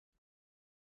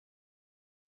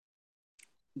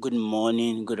Good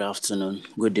morning, good afternoon,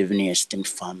 good evening, esteemed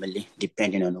family,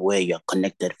 depending on where you are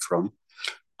connected from.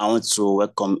 I want to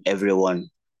welcome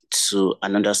everyone to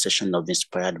another session of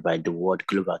Inspired by the Word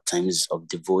Global Times of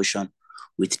Devotion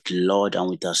with the Lord and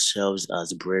with ourselves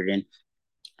as brethren.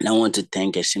 And I want to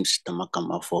thank Esteemed Sister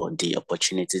Makama for the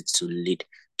opportunity to lead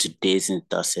today's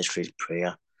intercessory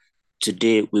prayer.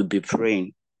 Today we'll be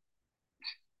praying.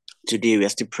 Today we are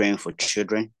still praying for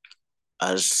children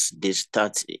as they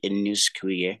start a new school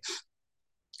year.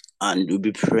 And we'll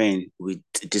be praying with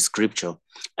the scripture,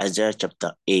 Isaiah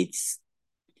chapter 8,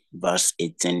 verse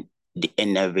 18, the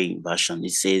NIV version.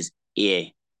 It says, "Here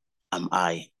am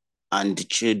I, and the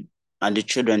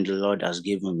children the Lord has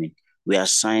given me. We are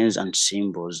signs and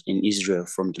symbols in Israel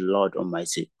from the Lord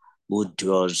Almighty, who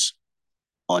dwells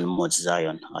on Mount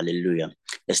Zion." Hallelujah.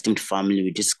 Esteemed family,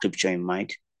 with this scripture in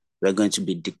mind, we're going to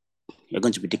be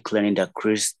declaring that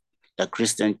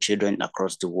Christian children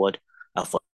across the world are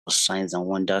for signs and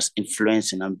wonders,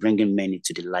 influencing and bringing many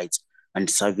to the light and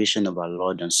salvation of our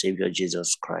Lord and Savior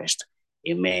Jesus Christ.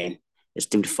 Amen.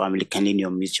 Esteemed family, can you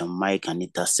unmute your mic and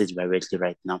intercede directly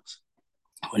right now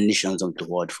for nations of the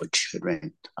world, for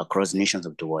children across nations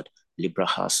of the world? Libra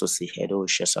Hasosi Hedo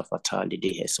Shesafatali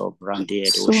de Heso Brandi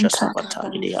Edo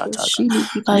Shesafatali de Ataga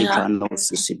Libra no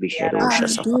Susibi Hedo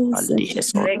Shesafatali de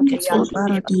Heso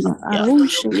Ketoli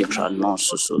de Libra no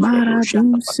Susu Hedo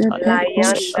Shesafatali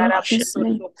de Heso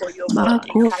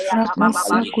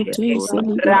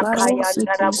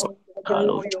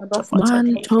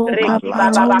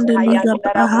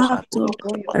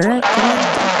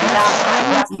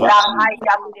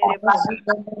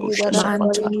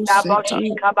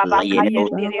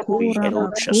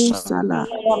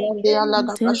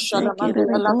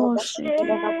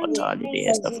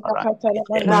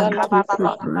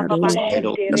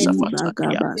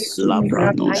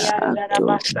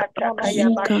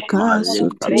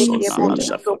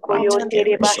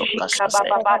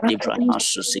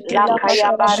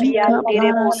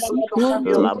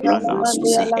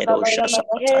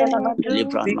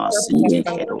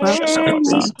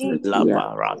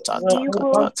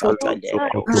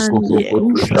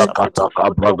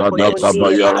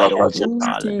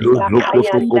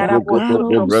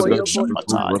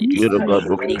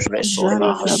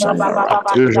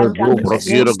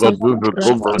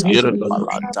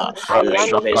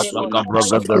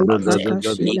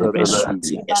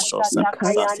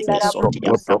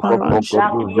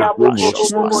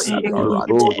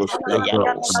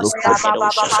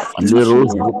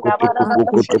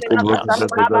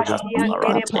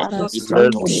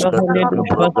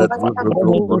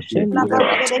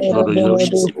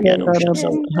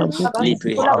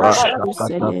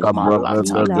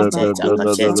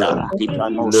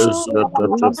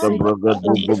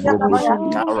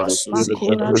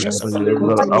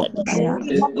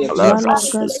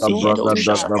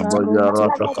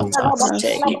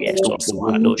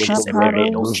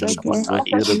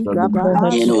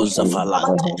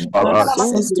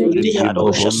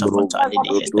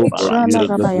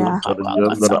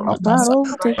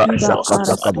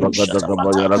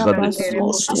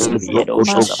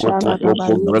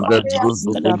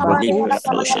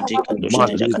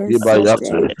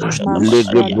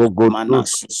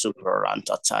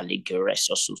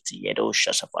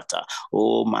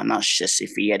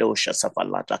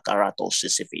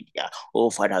Oh,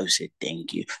 Father, we say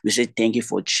thank you. We say thank you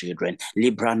for children.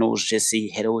 Librano Jesse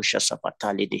Hero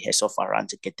Shasapatali de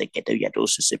Hesofarante Kete Yado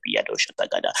Susipi Yado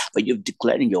Shatagada. For you've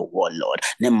declared in your word, Lord,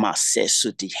 Nema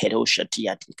Sesuti Hero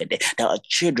Shatia that our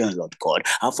children, Lord God,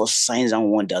 are for signs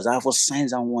and wonders, are for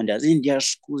signs and wonders in their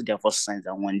schools, they are for signs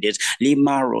and wonders.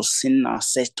 Lima Rosina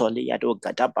Setoli Yado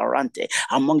Gadabarante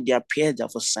among their peers, they are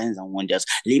for signs and wonders.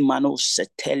 Limano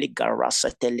Seteli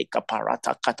Garasateli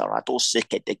Caparata Catarato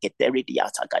Sekete Keteri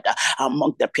Diatagada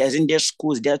among the peers in their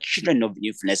schools, they are children of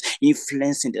influence,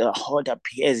 influencing the whole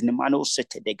peers in the mano set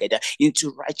together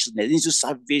into righteousness, into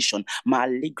salvation.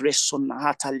 Maligre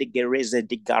sonata ligereze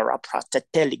di gara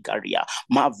prateteligaria.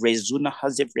 Mavrezuna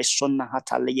hazevre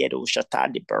sonata liero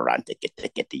shatali barante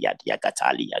keteketi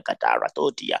yagatali yagatara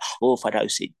todia. Oh, Father, we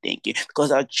say thank you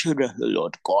because our children,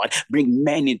 Lord God, bring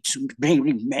many to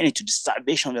the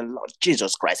salvation of the Lord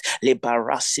Jesus Christ.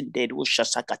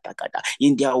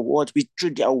 In their words,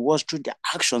 through their words, through their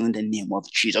action in the name of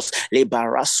Jesus.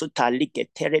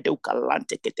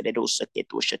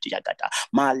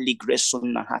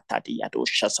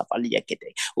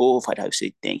 Oh, Father, I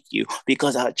say thank you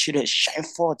because our children shine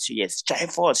forth, yes, shine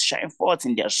forth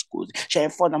in their schools, shine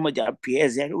forth among their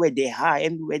peers, everywhere they are,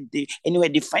 anywhere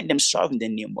they find themselves in the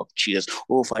name of Jesus.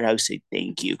 Oh, Father, I say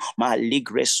thank you.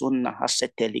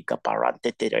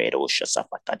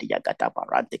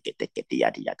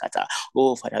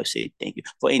 Oh, Father, I say thank you.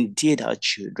 For indeed our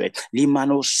children.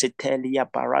 Limano setelia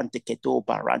parante keto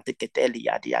parante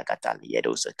ketelia diagata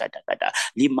liedo sekadagada.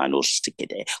 Limano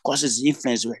sekede. Causes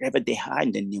influence wherever they are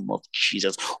in the name of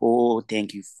Jesus. Oh,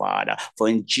 thank you, Father. For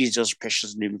in Jesus'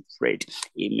 precious name we prayed.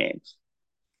 Amen.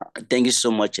 Thank you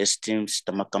so much, esteemed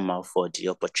Stamakama, for the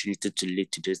opportunity to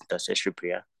lead today's intercessory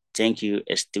prayer. Thank you,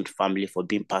 esteemed family, for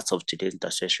being part of today's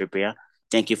intercessory prayer.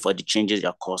 Thank you for the changes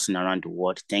you're causing around the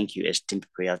world. Thank you, esteemed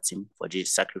prayer team, for the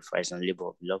sacrifice and labor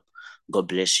of love. God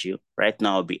bless you. Right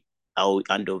now, I'll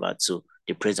hand over to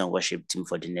the praise and worship team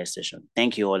for the next session.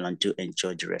 Thank you all and do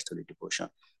enjoy the rest of the devotion.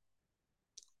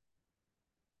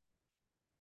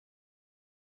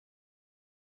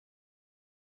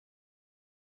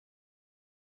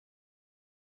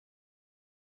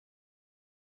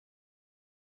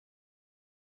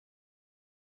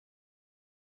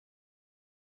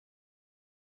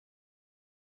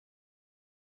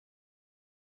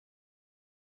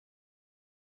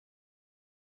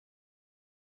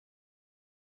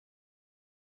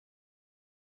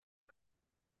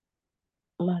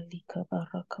 Malika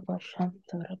baraka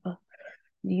bashantaraba.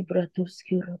 Libra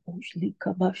duski rabush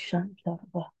lika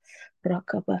bashantaraba.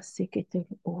 Rakaba sekete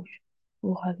rabush.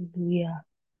 Oh, hallelujah.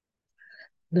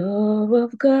 Love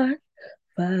of God,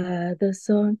 Father,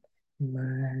 Son,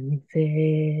 manifest.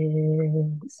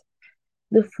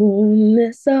 The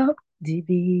fullness of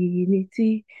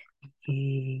divinity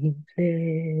in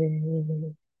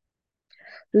flesh.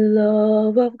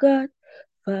 Love of God,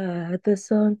 Father,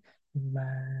 Son,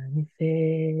 manifest.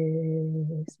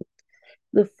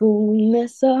 The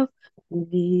fullness of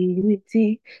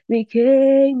divinity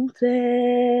became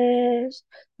flesh.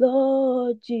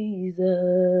 Lord Jesus,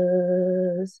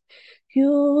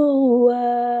 you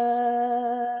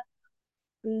are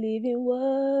the living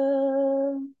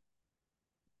word.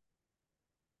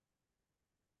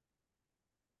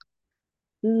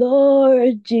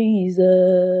 Lord Jesus,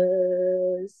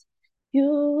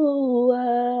 you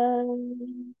are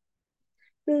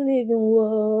the living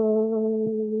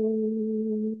word.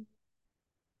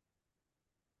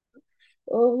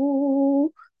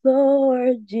 Oh,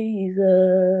 Lord Jesus,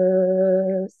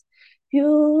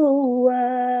 you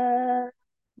are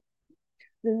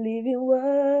the living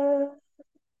word.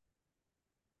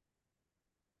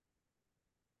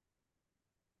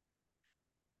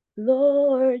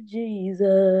 Lord Jesus,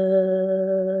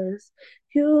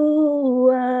 you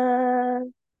are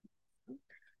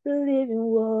the living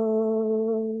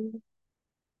word.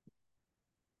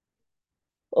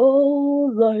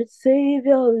 Oh, Lord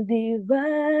Savior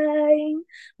divine,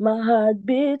 my heart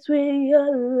beats with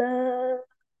your love.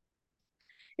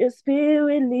 Your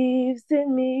spirit lives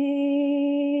in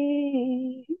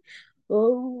me.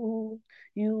 Oh,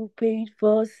 you paid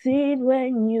for sin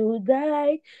when you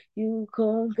died. You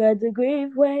conquered the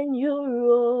grave when you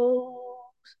rose.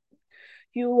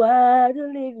 You are the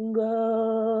living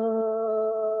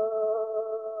God.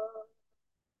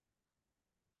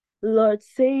 Lord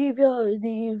Savior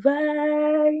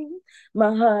divine,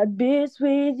 my heart beats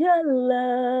with your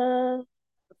love.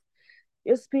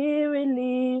 Your spirit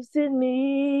lives in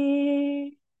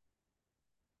me.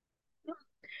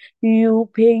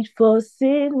 You paid for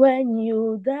sin when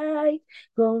you died,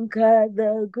 conquered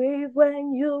the grave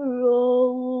when you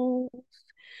rose.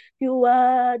 You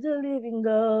are the living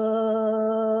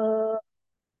God.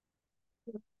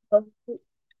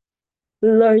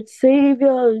 Lord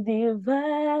Savior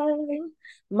divine,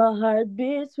 my heart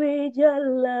beats with your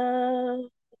love.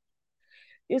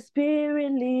 Your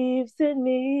spirit lives in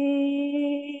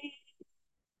me.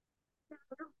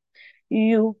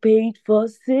 You paid for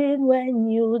sin when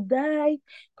you died,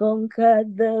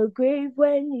 conquered the grave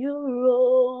when you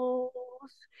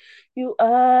rose. You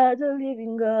are the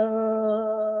living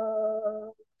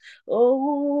God.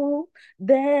 Oh,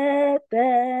 death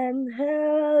and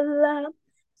hell are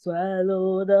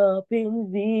swallowed up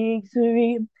in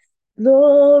victory.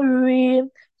 Glory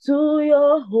to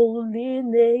your holy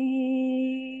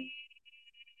name.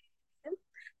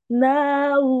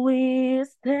 Now we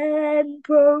stand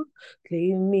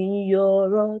proclaiming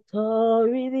your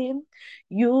authority.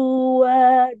 You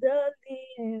are the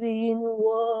living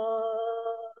one.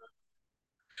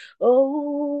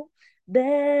 Oh,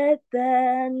 death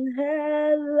and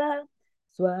hell are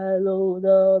swallowed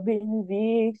up in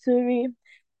victory.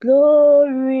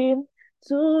 Glory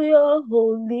to your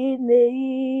holy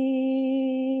name.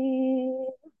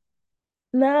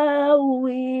 Now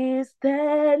we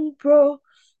stand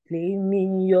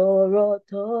proclaiming your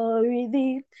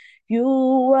authority.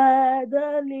 You are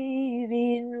the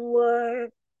living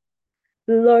word.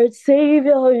 Lord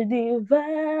Savior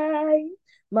divine,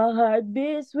 my heart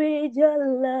beats with your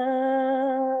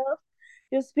love.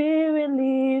 Your spirit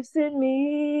lives in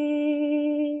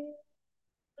me.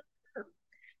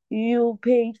 You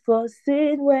paid for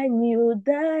sin when you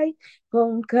died,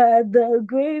 conquered the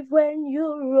grave when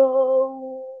you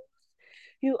rose.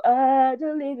 You are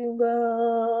the living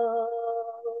God.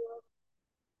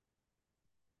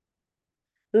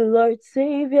 Lord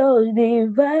Savior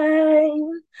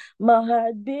divine, my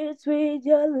heart beats with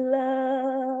your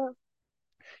love.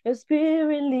 Your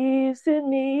spirit lives in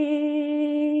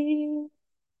me.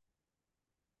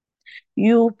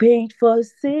 You paid for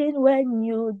sin when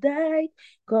you died,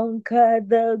 conquered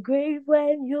the grave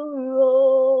when you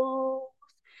rose.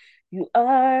 You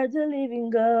are the living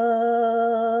God,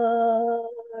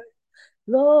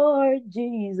 Lord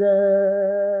Jesus.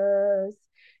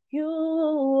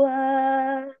 You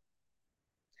are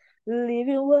the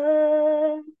living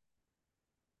word.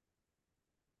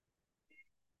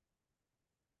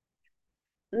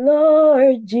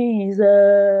 Lord Jesus,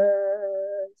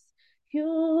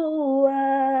 you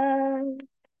are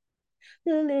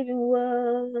the living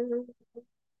word.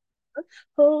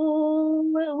 Oh,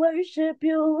 we worship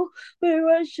you,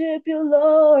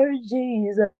 Lord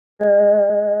Jesus.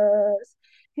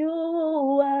 You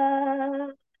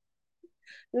are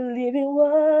the living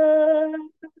word.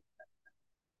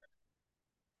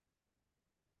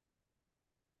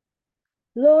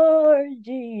 Lord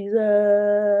Jesus,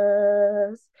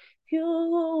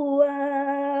 you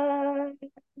are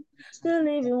the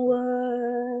living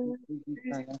word.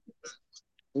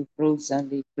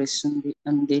 Rosali Presundi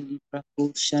Andeli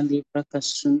Bracosha Libra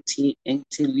Casunti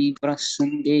Ente Libra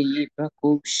Sunde Libra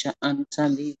Cosha Anta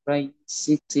Libra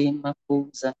City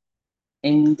Macosa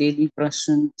Ende Libra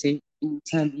Sunte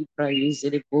Inta Libra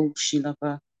Isere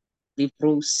Boshilava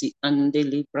Librosi Ande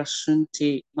Libra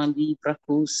Sunte Malibra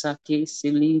Cosa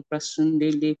Case Libra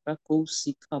Sunde Libra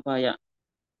Cosi Cabaya.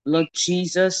 Lord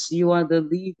Jesus, you are the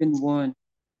living one.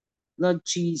 Lord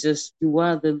Jesus, you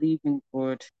are the living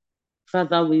word.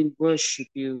 Father, we worship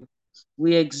you.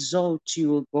 We exalt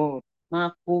you, O God.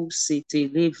 Mako sete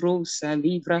levro sa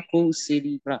livra ko se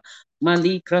livra.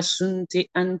 Malikra sunte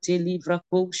ante livra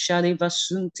ko shaleva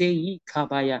sunte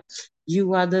yikabaya.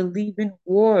 You are the living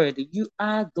word. You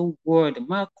are the word.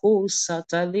 Mako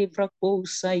sata levra ko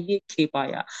sa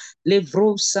yekebaya.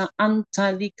 Levro sa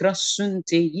anta likra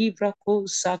sunte yivra ko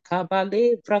sa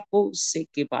kabale vra ko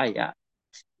sekebaya.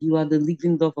 You are the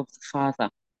living love of the Father.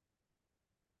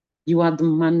 You are the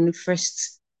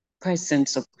manifest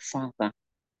presence of the Father.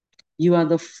 You are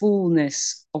the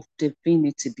fullness of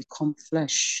divinity become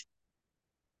flesh.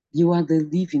 You are the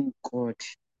living God.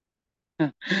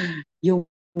 Your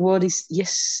word is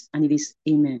yes, and it is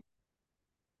amen.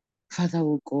 Father,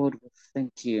 oh God, we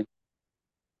thank you.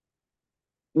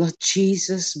 Lord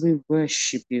Jesus, we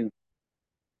worship you.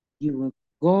 You are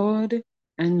God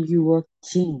and you are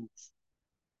King.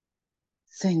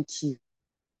 Thank you.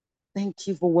 Thank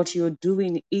you for what you're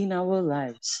doing in our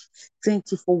lives.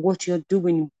 Thank you for what you're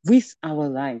doing with our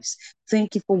lives.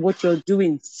 Thank you for what you're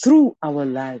doing through our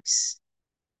lives.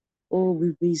 Oh,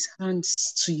 we raise hands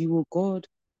to you, O God,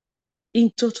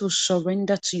 in total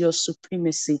surrender to your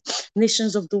supremacy.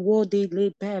 Nations of the world, they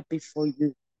lay bare before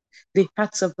you. The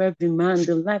hearts of every man,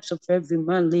 the lives of every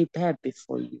man lay bare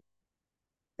before you.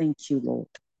 Thank you, Lord.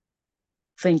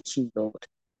 Thank you, Lord.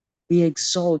 We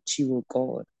exalt you, O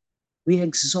God. We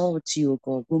exalt you, O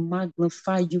God. We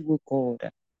magnify you, O God.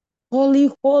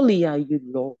 Holy, holy are you,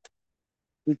 Lord.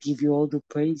 We give you all the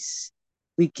praise.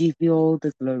 We give you all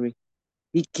the glory.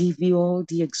 We give you all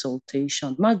the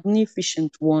exaltation.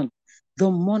 Magnificent one,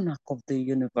 the monarch of the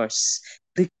universe,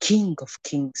 the King of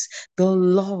kings, the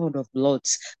Lord of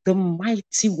lords, the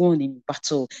mighty one in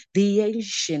battle, the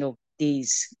ancient of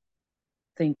days.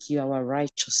 Thank you, our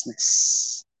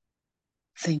righteousness.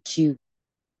 Thank you.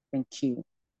 Thank you.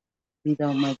 Be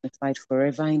thou magnified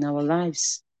forever in our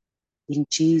lives. In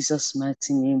Jesus'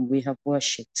 mighty name we have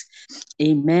worshipped.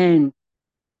 Amen.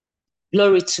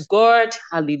 Glory to God.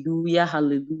 Hallelujah.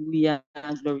 Hallelujah.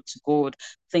 Glory to God.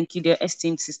 Thank you, dear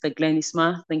esteemed Sister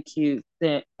Glenisma. Thank you,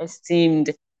 the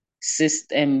esteemed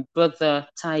Sister Brother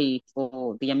Tai,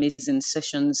 for the amazing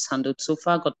sessions handled so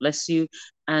far. God bless you.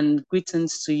 And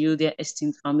greetings to you, dear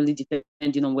esteemed family,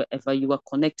 depending on wherever you are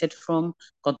connected from.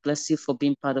 God bless you for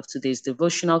being part of today's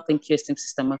devotional. Thank you, esteemed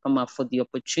Sister Makama, for the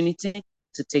opportunity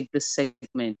to take this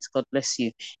segment. God bless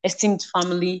you. Esteemed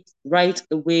family, right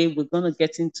away, we're going to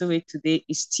get into it. Today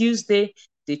is Tuesday,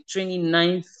 the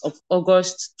 29th of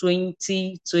August,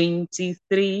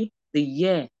 2023, the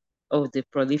year of the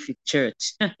prolific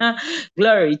church.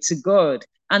 Glory to God.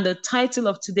 And the title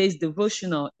of today's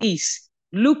devotional is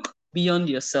Look Beyond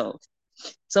Yourself.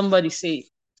 Somebody say,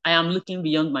 I am looking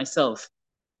beyond myself.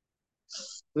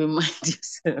 Remind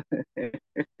yourself.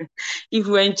 If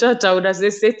we're in church, I would have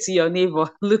said, say to your neighbor,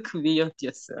 look beyond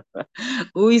yourself.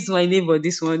 Who is my neighbor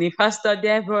this morning? Pastor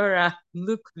Deborah,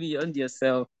 look beyond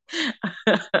yourself.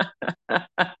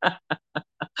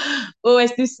 Oh,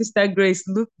 esteemed Sister Grace,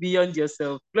 look beyond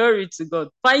yourself. Glory to God.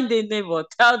 Find a neighbor,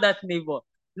 tell that neighbor,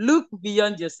 look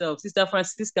beyond yourself. Sister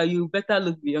Francisca, you better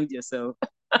look beyond yourself.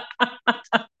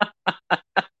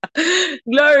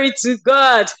 Glory to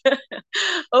God.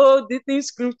 Oh, the theme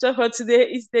scripture for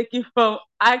today is taken from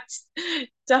Acts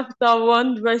chapter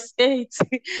 1, verse 8,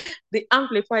 the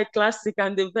Amplified Classic,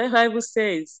 and the Bible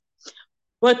says,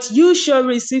 but you shall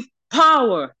receive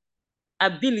power,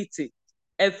 ability,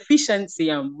 efficiency,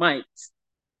 and might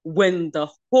when the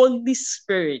Holy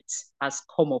Spirit has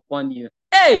come upon you.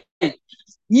 Hey,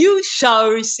 you shall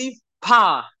receive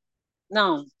power.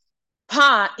 Now,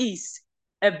 power is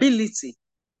ability,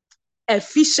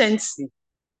 efficiency,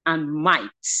 and might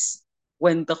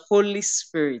when the Holy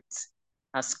Spirit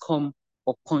has come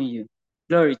upon you.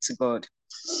 Glory to God.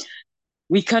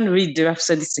 We can read the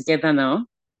Rhapsody together now.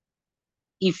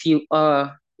 If you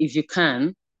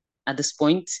can, at this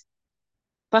point.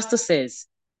 Pastor says,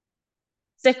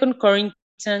 2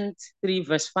 Corinthians 3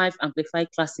 verse 5 Amplified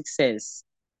Classic says,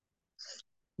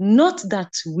 not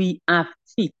that we are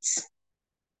fit,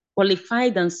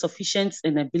 qualified and sufficient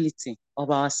in ability of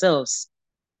ourselves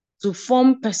to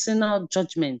form personal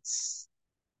judgments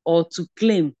or to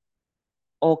claim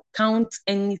or count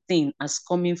anything as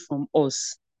coming from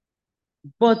us,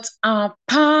 but our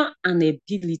power and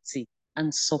ability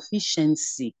and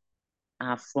sufficiency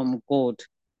are from God.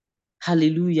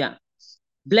 Hallelujah.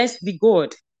 Blessed be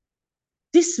God.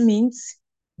 This means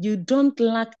you don't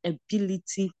lack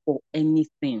ability for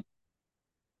anything.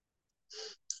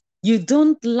 You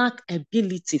don't lack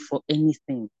ability for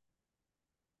anything.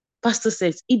 Pastor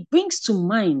says, it brings to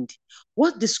mind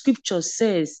what the scripture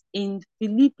says in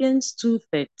Philippians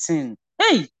 2:13.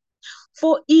 Hey,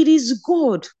 for it is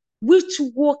God which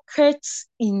worketh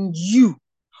in you,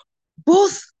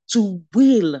 both to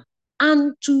will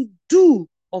and to do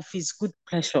of his good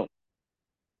pleasure.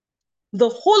 The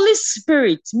Holy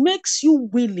Spirit makes you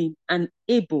willing and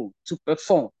able to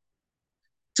perform,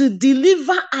 to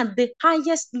deliver at the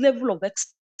highest level of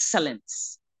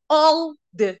excellence all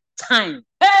the time.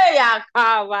 Hey,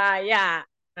 Akawaya.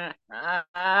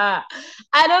 I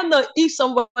don't know if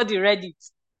somebody read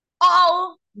it.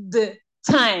 All the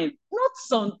time, not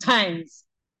sometimes.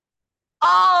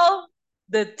 All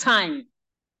the time.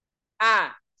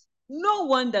 No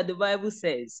wonder the Bible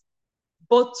says,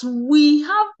 but we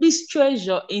have this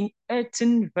treasure in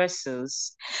earthen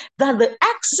vessels, that the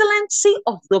excellency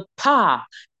of the power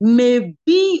may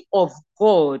be of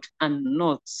God and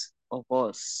not of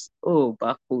us. Oh,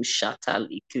 Baku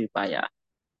Shatali Kribaya.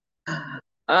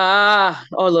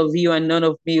 All of you and none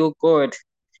of me, oh God.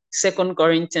 2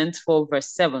 Corinthians 4, verse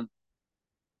 7.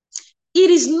 It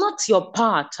is not your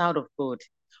power, child of God,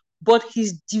 but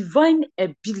his divine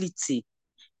ability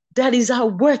that is at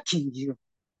work in you.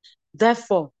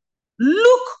 Therefore,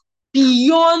 look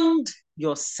beyond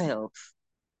yourself.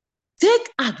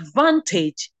 Take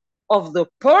advantage of the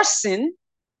person,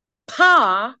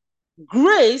 power,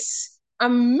 grace,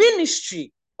 and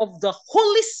ministry of the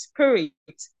Holy Spirit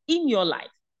in your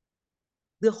life.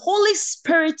 The Holy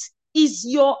Spirit is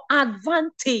your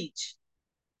advantage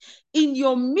in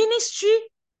your ministry,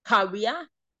 career,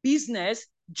 business,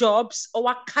 jobs,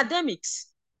 or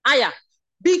academics.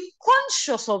 Be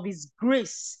conscious of his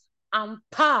grace and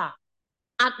power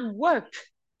at work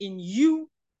in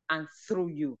you and through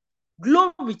you.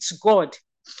 Glory to God.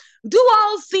 Do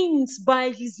all things by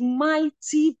his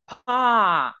mighty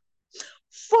power.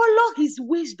 Follow his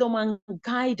wisdom and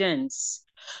guidance.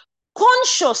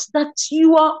 Conscious that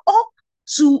you are up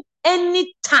to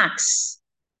any task.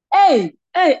 Hey.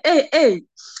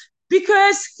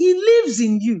 Because he lives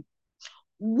in you,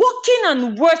 working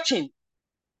and working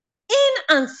in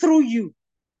and through you.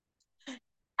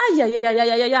 I'm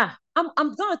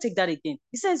going to take that again.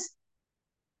 He says,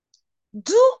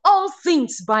 do all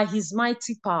things by his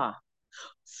mighty power.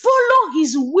 Follow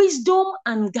his wisdom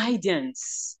and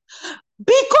guidance.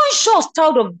 Be conscious,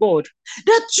 child of God,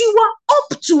 that you are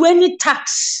up to any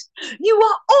task. You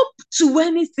are up to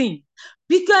anything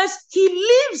because he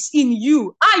lives in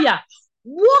you. Aya,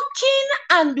 working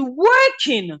and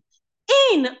working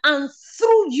in and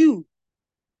through you.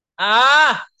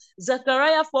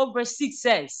 Zechariah 4 verse 6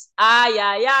 says,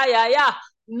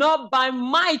 not by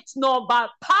might, nor by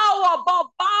power, but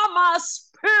by my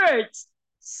spirit,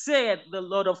 said the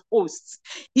Lord of hosts.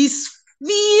 He's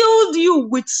filled you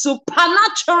with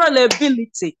supernatural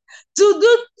ability to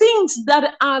do things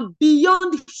that are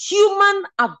beyond human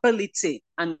ability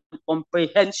and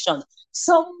comprehension.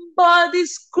 Somebody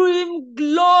scream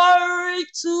glory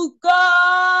to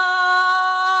God.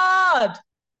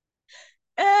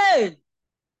 Hey,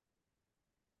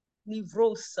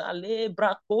 livrosa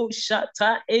lebra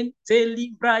koshata ente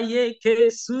libraye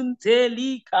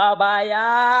kesunteli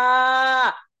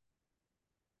kabaya.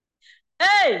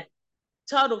 Hey,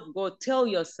 child of God, tell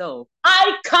yourself,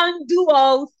 I can do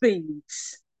all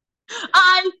things.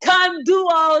 I can do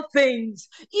all things.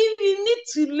 If you need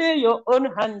to lay your own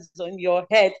hands on your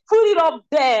head, put it up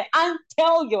there and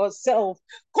tell yourself,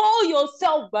 call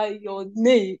yourself by your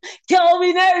name.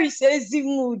 Kelvin Harris says,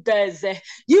 you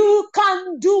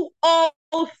can do all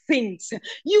things.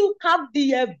 You have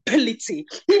the ability.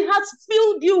 He has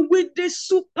filled you with the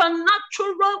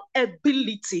supernatural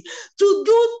ability to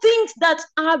do things that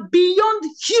are beyond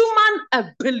human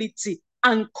ability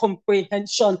and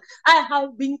comprehension. I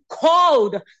have been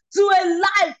called to a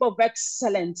life of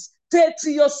excellence. Say to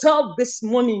yourself this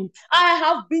morning, I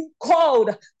have been called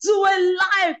to a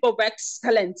life of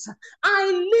excellence.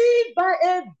 I live by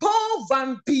above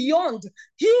and beyond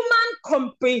human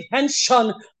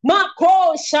comprehension.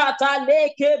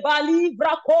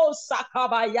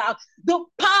 The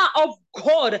power of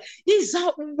God is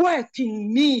at work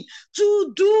in me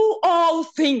to do all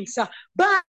things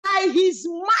by his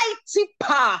mighty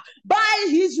power, by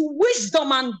his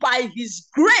wisdom, and by his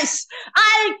grace.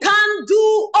 I can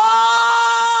do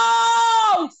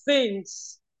all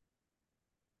things.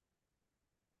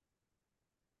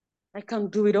 I can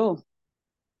do it all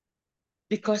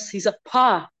because his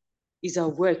power is at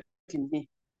work in me.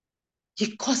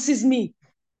 He causes me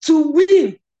to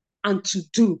will and to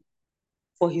do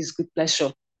for his good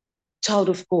pleasure. Child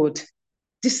of God,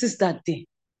 this is that day.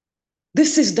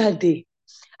 This is that day.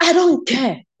 I don't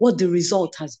care what the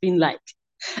result has been like.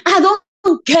 I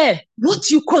don't care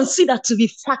what you consider to be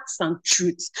facts and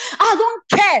truths. I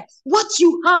don't care what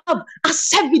you have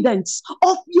as evidence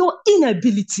of your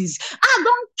inabilities. I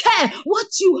don't care what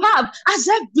you have as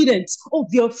evidence of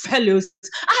your failures.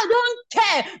 I don't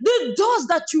care the doors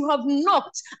that you have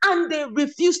knocked and they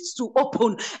refused to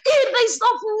open. It is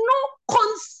of no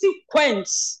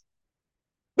consequence.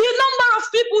 The number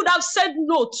of people that have said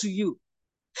no to you.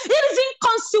 It is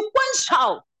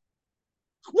inconsequential.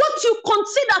 What you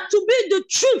consider to be the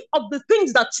truth of the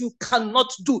things that you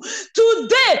cannot do.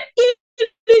 Today, it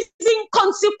is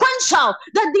inconsequential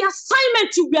that the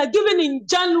assignment you were given in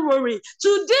January,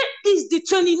 today is the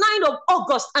 29th of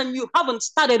August and you haven't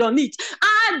started on it.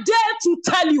 I dare to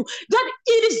tell you that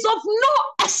it is of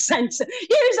no essence. It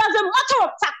is, as a matter of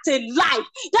fact, a lie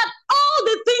that all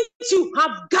the things you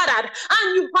have gathered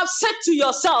and you have said to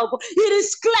yourself, it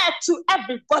is clear to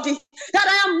everybody that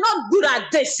I am not good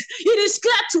at this. It is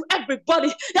clear to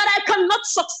everybody that I cannot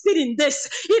succeed in this.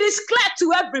 It is clear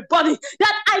to everybody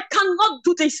that I cannot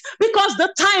do this because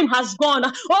the time has gone.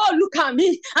 Oh, look at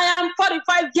me. I am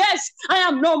 45 years. I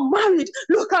am not married.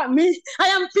 Look at me. I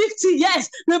am 50 years.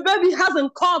 The baby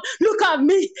hasn't come. Look at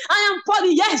me. I am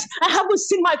 40 years. I haven't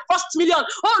seen my first million.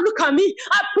 Oh, look at me.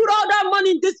 I put all that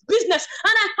money in this business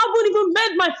and I haven't even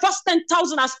made my first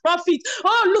 10,000 as profit.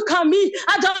 Oh, look at me.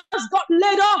 I just got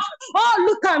laid off. Oh,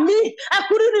 look at me. I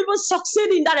couldn't even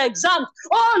succeed in that exam.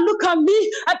 Oh, look at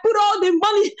me. I put all the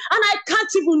money and I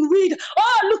can't even read.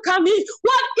 Oh, look at me.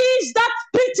 What is that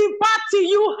pity party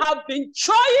you have been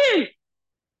trying?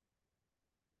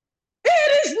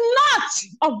 It is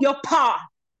not of your power.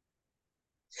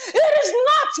 It is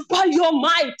not by your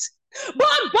might,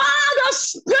 but by the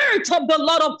Spirit of the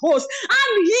Lord of hosts.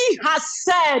 And he has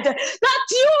said that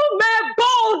you may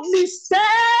boldly say,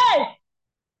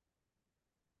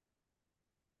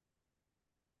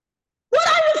 what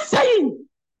are you saying?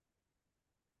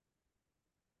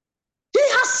 He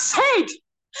has said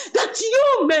that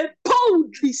you may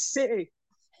boldly say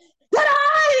that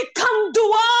I can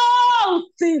do all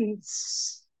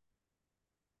things.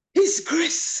 His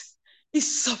grace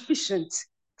is sufficient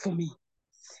for me.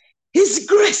 His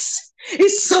grace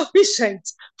is sufficient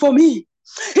for me.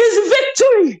 His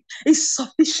victory is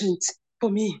sufficient for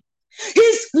me.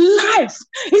 His life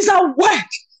is at work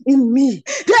in me.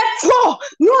 Therefore,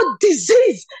 no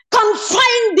disease can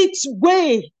find its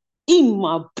way in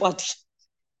my body.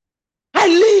 I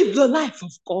live the life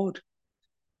of God.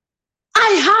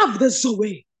 I have the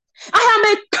Zoe. I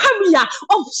am a carrier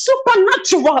of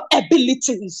supernatural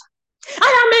abilities.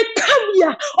 I am a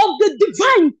carrier of the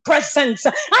divine presence.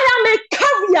 I am a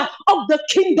carrier of the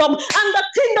kingdom, and the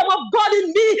kingdom of God in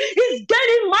me is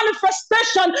gaining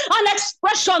manifestation and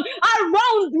expression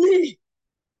around me.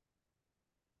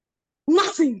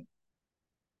 Nothing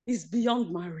is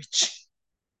beyond my reach.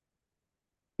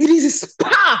 It is His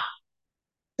power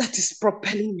that is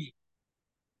propelling me.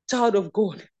 Child of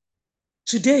God,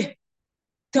 today,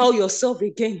 tell yourself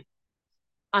again,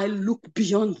 I look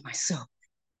beyond myself.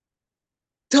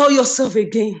 Tell yourself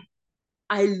again,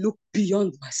 I look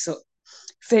beyond myself.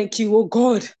 Thank you, oh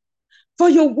God, for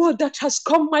your word that has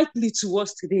come mightily to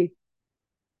us today.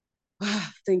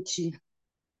 Thank you.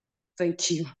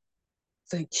 Thank you.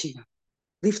 Thank you.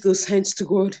 Lift those hands to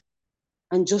God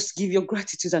and just give your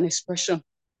gratitude and expression.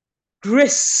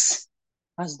 Grace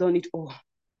has done it all.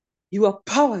 You are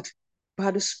powered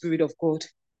by the Spirit of God.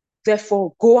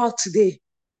 Therefore, go out today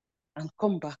and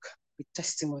come back with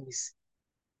testimonies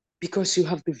because you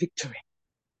have the victory.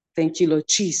 Thank you, Lord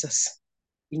Jesus.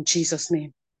 In Jesus'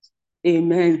 name,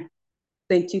 amen.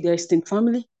 Thank you, dear esteemed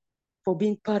family, for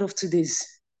being part of today's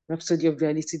Rhapsody of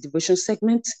Reality devotion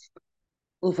segment.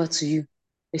 Over to you,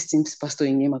 esteemed Pastor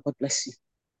Inyema. God bless you.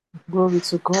 Glory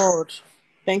to God.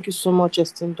 Thank you so much,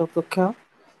 esteemed Dr. Kel.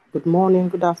 Good morning,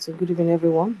 good afternoon, good evening,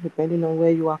 everyone, depending on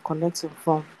where you are connecting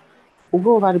from. We'll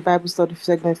go over the Bible study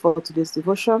segment for today's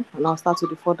devotion, and I'll start with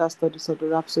the further studies of the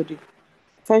Rhapsody.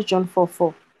 1 John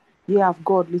 4:4. Ye have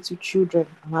God, little children,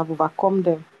 and have overcome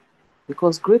them,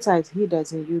 because greater is He that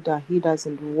is in you than he that is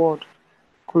in the world.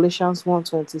 Colossians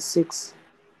 1:26.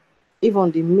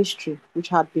 Even the mystery which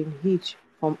had been hid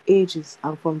from ages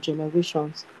and from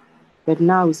generations, but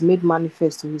now is made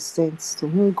manifest to His saints, to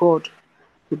whom God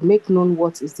would make known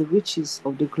what is the riches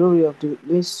of the glory of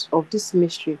this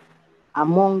mystery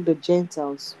among the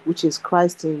Gentiles, which is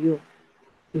Christ in you,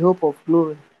 the hope of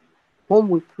glory, whom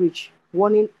we preach,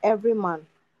 warning every man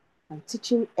and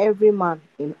teaching every man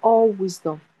in all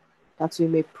wisdom, that we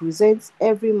may present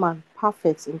every man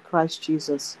perfect in Christ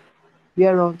Jesus.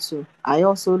 Whereunto I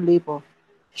also labor,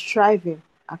 striving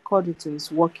according to His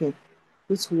working,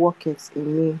 which worketh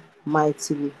in me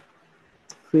mightily.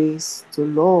 Praise the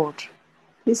Lord.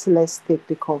 Please let's take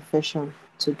the confession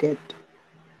together.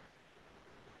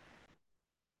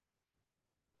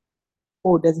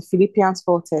 Oh, there's a Philippians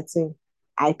 4:13.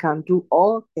 I can do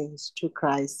all things through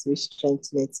Christ which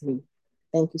strengtheneth me.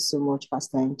 Thank you so much,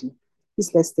 Pastor Andy.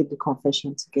 Please let's take the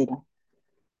confession together.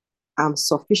 I'm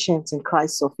sufficient in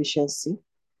Christ's sufficiency.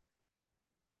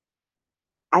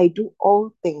 I do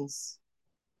all things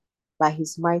by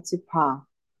His mighty power,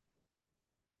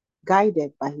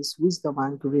 guided by His wisdom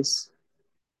and grace.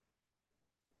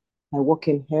 I walk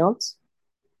in health,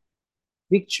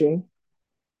 victory,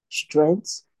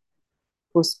 strength,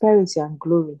 prosperity, and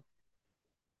glory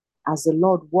as the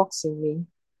Lord walks in me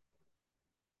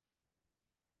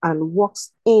and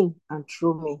walks in and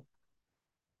through me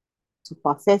to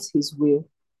perfect His will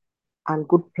and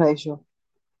good pleasure.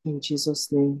 In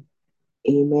Jesus' name,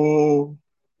 amen.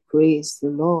 Praise the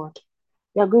Lord.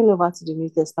 We are going over to the New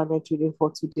Testament reading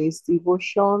for today's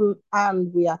devotion,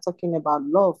 and we are talking about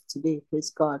love today.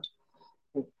 Praise God.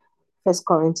 1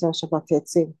 Corinthians chapter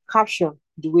 13, caption,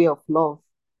 the way of love.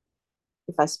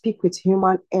 If I speak with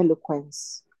human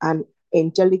eloquence and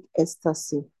angelic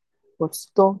ecstasy, but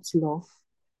don't love,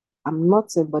 I'm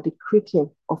nothing but the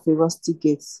creaking of a rusty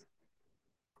gate.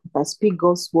 If I speak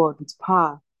God's word with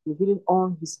power, revealing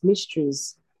all His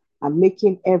mysteries and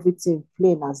making everything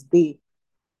plain as day,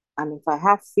 and if I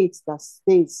have faith that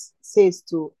says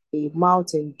to a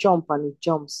mountain, jump, and it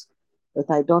jumps, but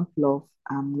I don't love,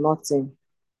 I'm nothing.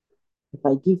 If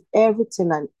I give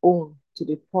everything I own to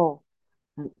the poor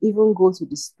and even go to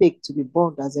the stake to be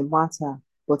burned as a martyr,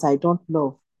 but I don't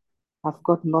love, I've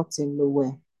got nothing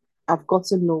nowhere. I've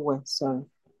gotten nowhere, sorry.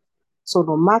 So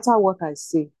no matter what I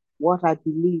say, what I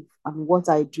believe, and what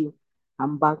I do,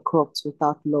 I'm bankrupt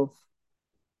without love.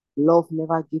 Love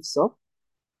never gives up.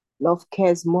 Love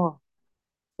cares more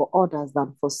for others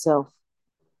than for self.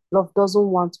 Love doesn't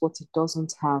want what it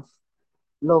doesn't have.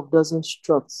 Love doesn't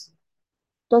strut,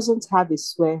 doesn't have a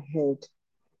square head,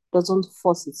 doesn't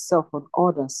force itself on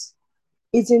others,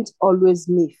 isn't always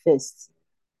me first,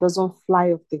 doesn't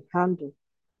fly off the handle,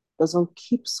 doesn't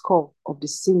keep score of the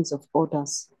sins of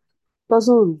others,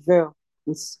 doesn't revel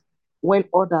with when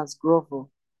others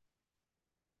grovel,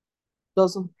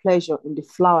 doesn't pleasure in the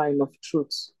flowering of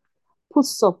truth,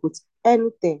 puts up with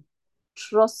anything,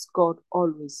 trusts God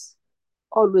always,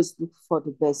 always look for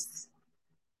the best,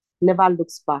 never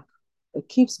looks back, but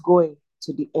keeps going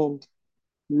to the end.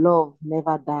 Love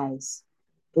never dies.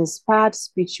 Inspired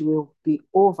speech will be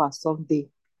over someday.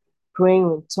 Praying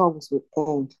in tongues will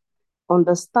end.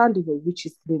 Understanding will reach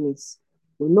its limits.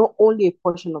 We know only a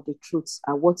portion of the truths,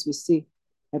 and what we say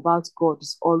about God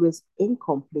is always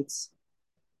incomplete.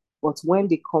 But when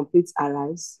the complete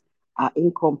arise, our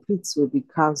incompletes will be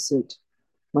cancelled.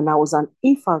 When I was an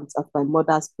infant at my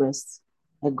mother's breast,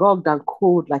 I gogged and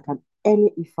cold like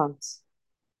any infant.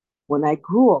 When I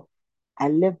grew up, I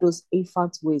left those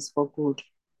infant ways for good.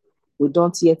 We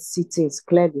don't yet see things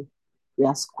clearly. We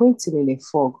are squinting in a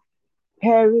fog,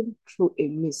 peering through a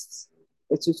mist.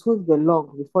 It will be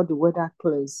long before the weather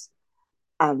clears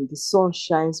and the sun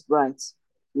shines bright.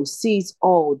 We'll see it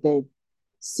all then,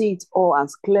 see it all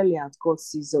as clearly as God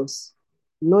sees us,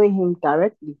 knowing Him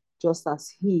directly just as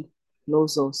He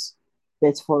knows us.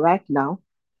 But for right now,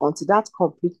 until that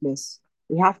completeness,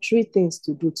 we have three things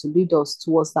to do to lead us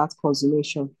towards that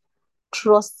consummation: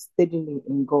 trust steadily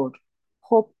in God,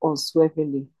 hope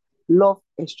unswervingly, love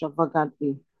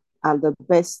extravagantly, and the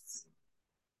best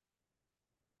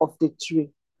of the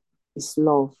three is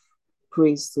love.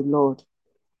 Praise the Lord.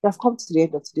 We have come to the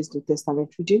end of today's New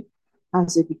Testament reading.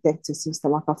 As a big thank to Sister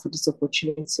Martha for this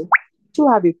opportunity. Do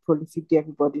have a prolific day,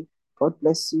 everybody. God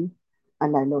bless you,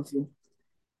 and I love you.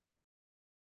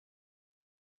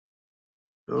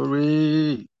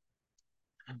 Glory.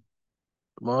 Good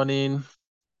morning,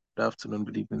 good afternoon,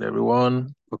 good evening,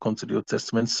 everyone. Welcome to the Old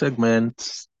Testament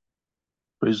segment.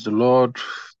 Praise the Lord.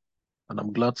 And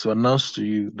I'm glad to announce to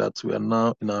you that we are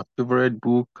now in our favorite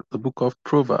book, the book of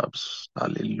Proverbs.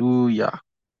 Hallelujah.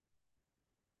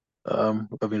 I've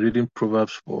been reading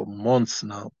Proverbs for months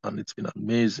now, and it's been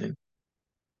amazing.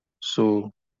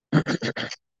 So,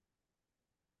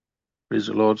 praise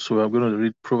the Lord. So, I'm going to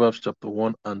read Proverbs chapter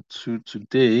 1 and 2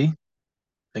 today.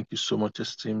 Thank you so much,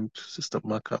 esteemed Sister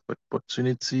Marka, for the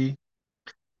opportunity.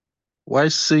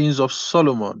 Wise sayings of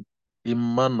Solomon, a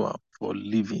manual for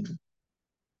living.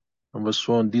 And verse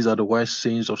 1, these are the wise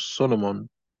sayings of Solomon,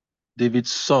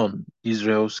 David's son,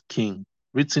 Israel's king,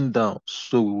 written down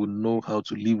so we will know how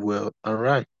to live well and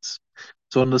right,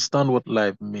 to understand what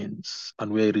life means and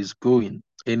where it is going,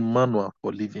 a manual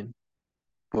for living,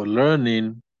 for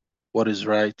learning what is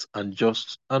right and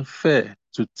just and fair,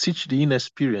 to teach the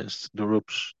inexperienced the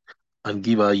ropes and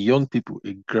give our young people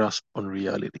a grasp on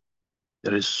reality.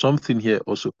 There is something here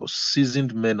also for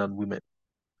seasoned men and women.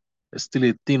 There's still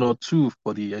a thing or two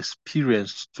for the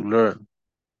experienced to learn,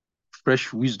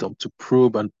 fresh wisdom to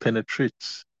probe and penetrate,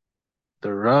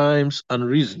 the rhymes and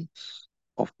reasons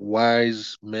of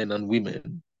wise men and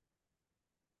women.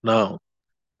 Now,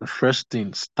 the first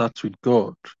thing starts with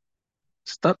God.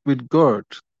 Start with God.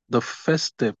 The first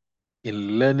step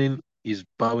in learning is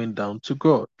bowing down to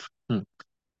God.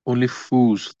 Only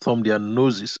fools thumb their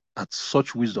noses at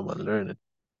such wisdom and learning.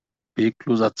 Pay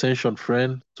close attention,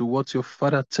 friend, to what your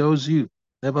father tells you.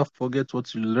 Never forget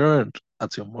what you learned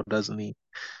at your mother's knee.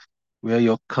 Wear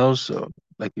your counsel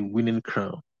like a winning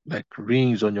crown, like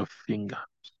rings on your finger.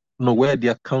 No, wear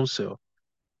their counsel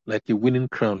like a winning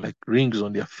crown, like rings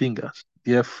on their fingers.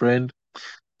 Dear friend,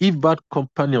 if bad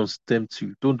companions tempt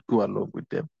you, don't go along with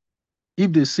them.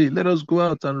 If they say, let us go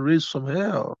out and raise some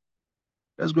hell,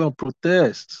 let's go and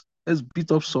protest, let's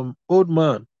beat up some old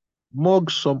man,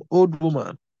 mug some old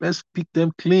woman, let's pick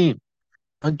them clean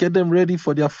and get them ready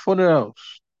for their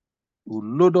funerals. We'll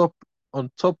load up on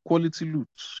top quality loot.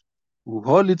 We'll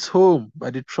haul it home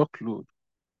by the truckload.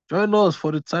 Join us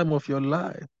for the time of your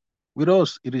life. With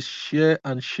us, it is share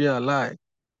and share alike.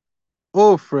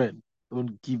 Oh, friend,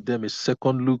 don't give them a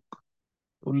second look.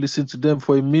 Don't listen to them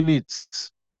for a minute.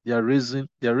 They are racing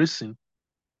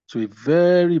to a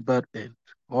very bad end,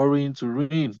 hurrying to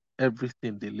ruin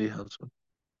everything they lay hands on.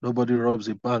 Nobody robs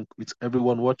a bank with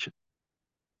everyone watching.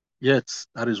 Yet,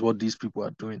 that is what these people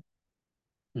are doing.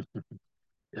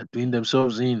 They're doing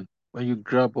themselves in. When you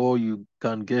grab all you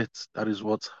can get, that is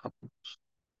what happens.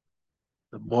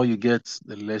 The more you get,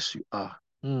 the less you are.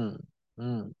 Hmm.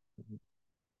 Hmm.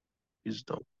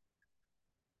 Wisdom.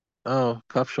 Now,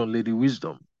 caption Lady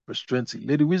Wisdom, verse 20.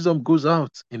 Lady Wisdom goes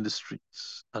out in the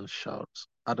streets and shouts.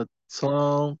 At the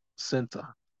town center,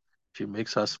 she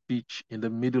makes her speech. In the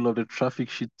middle of the traffic,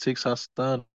 she takes her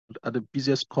stand. At the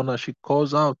busiest corner, she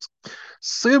calls out,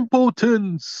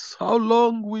 Simpletons, how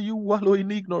long will you wallow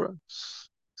in ignorance?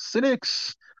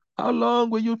 Cynics, how long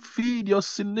will you feed your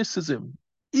cynicism?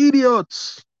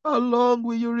 Idiots, how long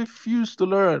will you refuse to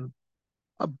learn?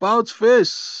 About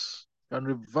face and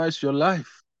revise your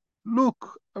life.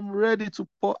 Look, I'm ready to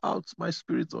pour out my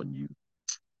spirit on you.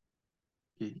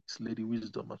 Okay, it's Lady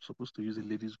Wisdom. I'm supposed to use a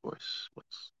lady's voice, but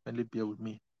kindly bear with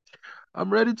me.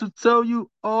 I'm ready to tell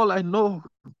you all I know.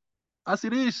 As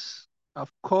it is,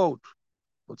 I've called,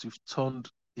 but you've turned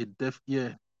a deaf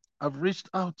ear. I've reached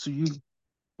out to you,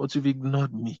 but you've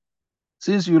ignored me.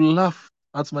 Since you laugh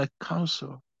at my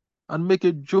counsel and make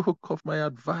a joke of my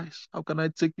advice, how can I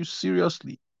take you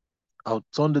seriously? I'll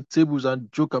turn the tables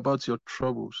and joke about your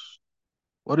troubles.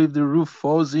 What if the roof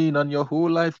falls in and your whole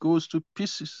life goes to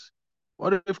pieces?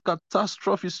 What if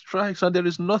catastrophe strikes and there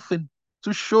is nothing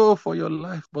to show for your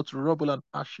life but rubble and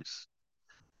ashes?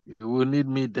 You will need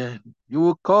me then. You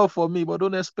will call for me, but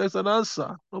don't expect an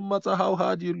answer. No matter how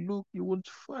hard you look, you won't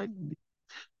find me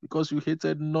because you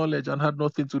hated knowledge and had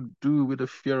nothing to do with the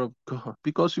fear of God,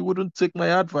 because you wouldn't take my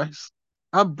advice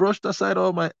and brushed aside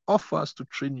all my offers to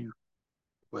train you.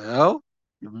 Well,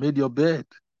 you've made your bed.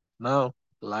 Now,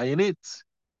 lie in it.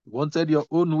 You wanted your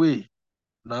own way.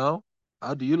 Now,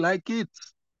 how do you like it?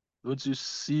 Don't you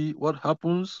see what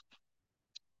happens?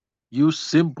 You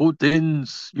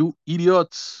simpletons, you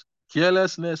idiots.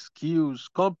 Carelessness kills.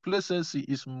 Complacency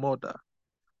is murder.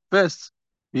 First,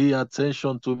 pay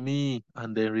attention to me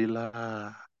and then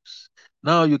relax.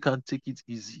 Now you can take it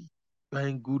easy. You're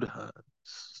in good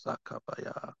hands.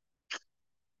 Sakabaya.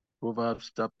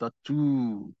 Proverbs chapter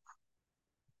 2.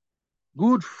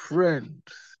 Good friend.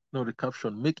 No, the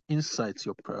caption, make insights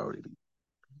your priority.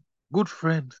 Good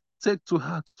friend, take to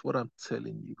heart what I'm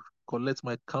telling you. Collect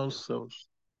my counsels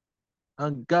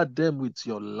and guard them with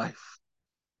your life.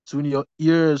 Tune your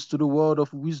ears to the word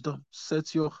of wisdom.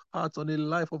 Set your heart on a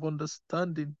life of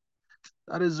understanding.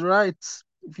 That is right.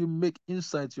 If you make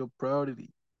insight your priority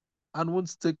and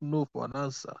won't take no for an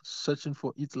answer, searching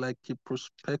for it like a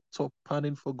prospector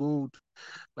panning for gold,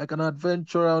 like an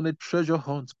adventurer on a treasure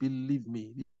hunt, believe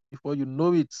me, before you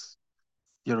know it,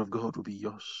 fear of God will be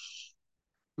yours.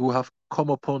 You will have come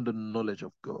upon the knowledge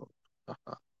of God.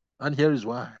 And here is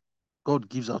why God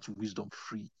gives out wisdom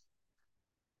free.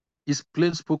 He's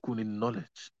plain spoken in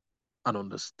knowledge and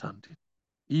understanding.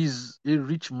 He's a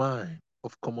rich mind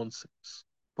of common sense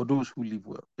for those who live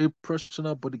well, a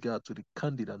personal bodyguard to the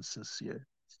candid and sincere.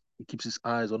 He keeps his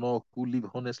eyes on all who live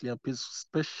honestly and pays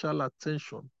special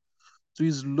attention to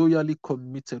his loyally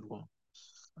committed ones.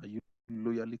 Are you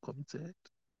loyally committed?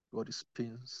 God is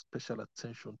paying special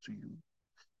attention to you.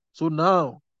 So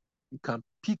now you can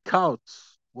pick out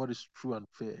what is true and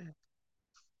fair.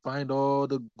 Find all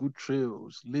the good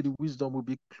trails. Lady Wisdom will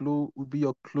be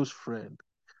your close friend.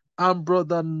 And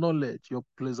brother knowledge, your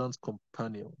pleasant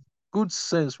companion. Good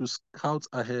sense will scout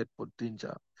ahead for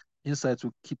danger. Insight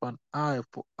will keep an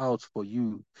out for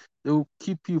you. They will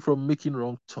keep you from making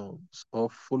wrong turns or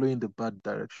following the bad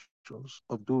directions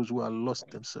of those who are lost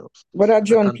themselves. Brother I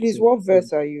John, can please, tell what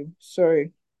verse are you?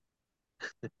 Sorry.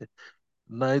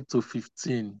 9 to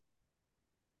 15.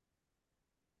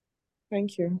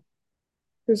 Thank you.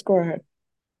 Please go ahead.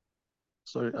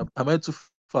 Sorry, am I too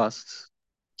fast?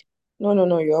 No, no,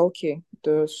 no, you're okay.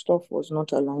 The stuff was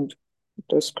not aligned with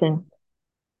the screen.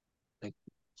 Thank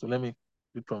you. So let me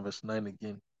read from verse 9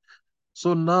 again.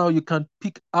 So now you can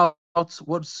pick out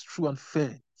what's true and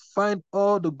fair. Find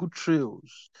all the good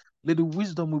trails. Lady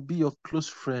Wisdom will be your close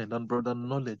friend, and brother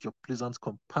Knowledge your pleasant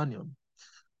companion.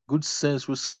 Good sense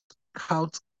will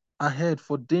scout ahead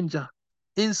for danger.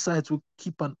 Insight will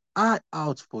keep an eye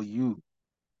out for you.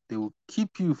 They will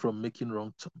keep you from making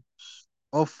wrong turns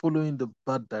or following the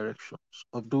bad directions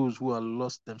of those who are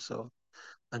lost themselves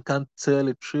and can't tell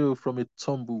a trail from a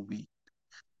tumbleweed.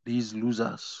 These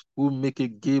losers who make a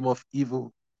game of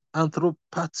evil and throw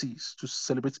parties to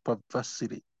celebrate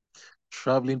perversity,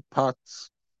 traveling paths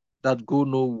that go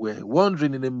nowhere,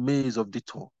 wandering in a maze of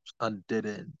detours and dead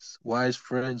ends. Wise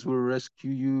friends will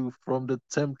rescue you from the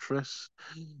temptress,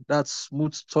 that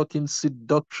smooth talking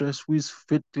seductress who is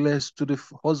faithless to the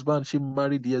husband she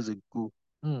married years ago.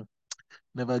 Hmm.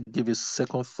 Never gave a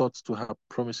second thought to her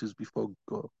promises before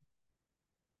God.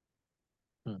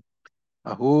 Hmm.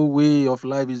 Her whole way of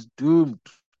life is doomed.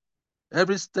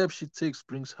 Every step she takes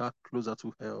brings her closer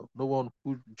to hell. No one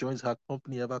who joins her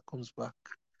company ever comes back,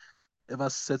 ever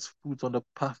sets foot on the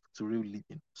path to real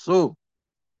living. So,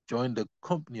 join the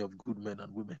company of good men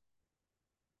and women.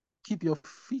 Keep your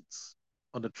feet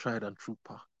on the tried and true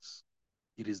paths.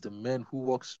 It is the men who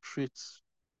walk straight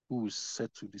who will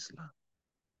settle this land.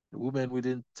 The women with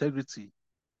integrity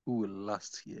who will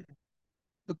last here.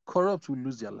 The corrupt will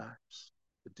lose their lives.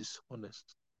 The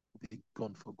dishonest will be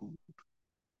gone for good.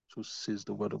 So says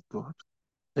the word of God.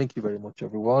 Thank you very much,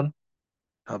 everyone.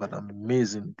 Have an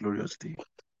amazing, glorious day.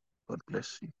 God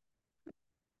bless you.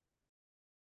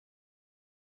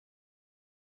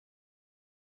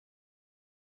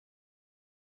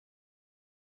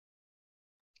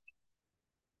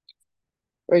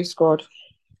 Praise God.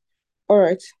 All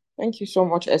right. Thank you so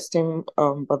much, esteemed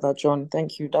Brother John.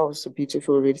 Thank you. That was a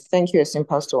beautiful read. Thank you, esteemed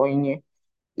Pastor Oyinye.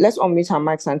 Let's unmute our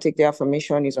mics and take the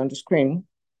affirmation is on the screen.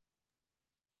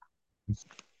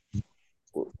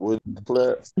 We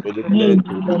declare In the name of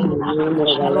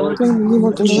the Lord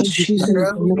Jesus,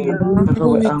 wherever we go,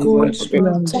 we are God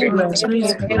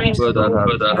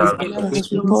that has given us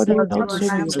as we pour them out to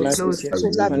you. given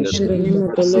In the name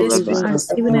of the Lord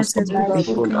Jesus, even as has been people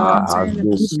spoken has concerning the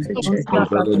been scripture,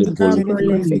 concerning the God politics,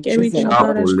 prolific, everything how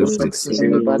about us politics prolific,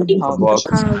 about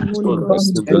power of Holy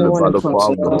Ghost. simply by the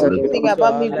power of the Holy Everything Spirit.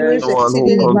 about me grows Anyone who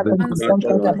exceedingly comes into Once contact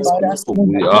God has with spoken, us,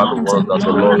 we are the once ones His that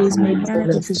the Lord glory is made uses. of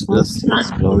manifest. His Yes, mercy,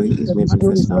 His glory is made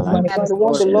manifest in our lives. by the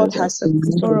what the Lord has said.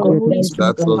 The power of the Holy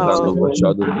Spirit. that's us and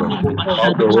overshadows us.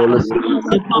 How the Holy Spirit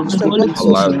The Holy our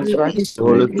life. Spirit Holy The Holy Spirit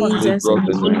Spirit leads leads us us and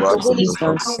in the the right Holy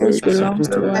circumstances. which belongs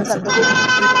to Everything us. and the Holy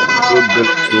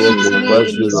belongs to us in me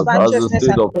Christ in his Jesus as the righteousness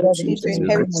seed and of cause me to Jesus Jesus.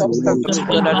 inherit Christ. substance. In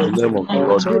the name of the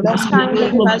Lord Do not Jesus. stand in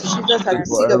Christ Jesus as Thank a you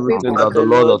for seed of everything Abraham. that the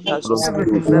Lord has told us to do.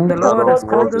 Everything that the Lord Not has to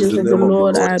work called in us the to the name of the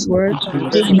Lord, Lord. our work to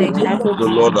make happen. The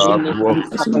Lord has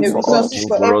worked Possible The for resources us, for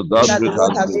for us. everything That that the which Lord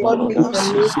has has been called for me to us.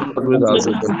 do. that which has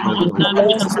been prepared for me. In the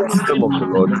name of the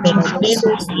Lord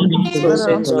Jesus.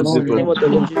 Presence Ability in the to name of the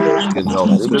Lord Jesus. walk in health.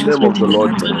 That In the which has name been of the Lord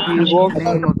prepared for Jesus. us. We walk In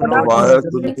the name of the From Lord our head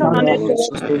Jesus. to the in soles the of Lord our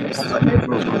feet. Jesus.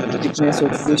 Sickness or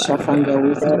disease shall find their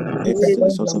way through. Sickness and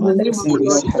disease of our And the Lord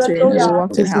has To caused we walk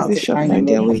in diseases health. shall sign the find Lord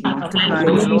their has way.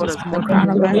 Multiplying the Lord is from the crown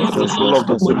of our We head Goodness to shall the is full soles of of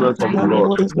the blessed our us. feet. goodness of the Now the Lord.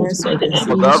 Lord has blessed Goodness us. and For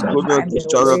disease that shall goodness find is their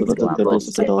way The channeled fruit into of our the into us. nose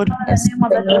of the bodies. Lord.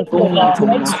 going out In and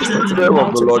the manifesting. name of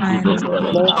the Lord Multiplying the Jesus Lord Christ.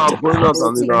 is In our going out multiplying.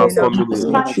 and in our Giving up coming The in.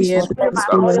 Lord appears Jesus by the That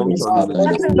Spirit of His function in the God. Spirit.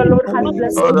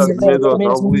 Hallelujah. God has made us and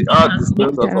we are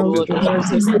dispensers of Eternal this God truth.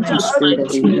 existing in the Spirit of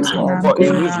the living righteousness and God. us For in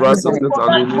growing this ourselves righteousness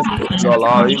and in His truth in shall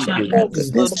our information increase. and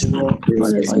Goodness understanding. Praise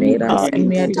God the has Lord. made us are and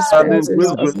we are increased. And in dispensers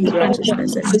this of great His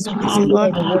righteousness and His Thank you, peace. God.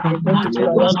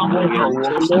 our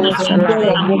work Shall our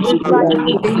increase be in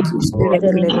according to Spirit of the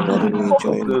In the living body God. we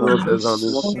enjoy in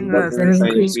sustain us God. as an There's an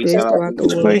increase grace throughout the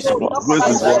His world. grace for His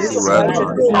grace is us. working, right?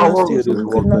 He Our has home there it for is a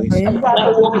good working. grace. Right?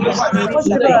 Our home it is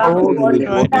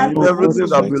Right now, working. In God, God everything is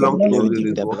that working belongs in to us, it everything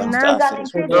is that working. belongs to us. It is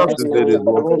working. Just today it is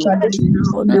working.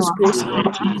 All this grace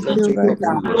Feel In right. the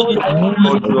Lord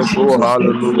Jesus, oh Thank you,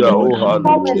 hallelujah, Lord. oh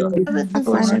hallelujah. our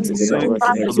Oh, finances are not Thank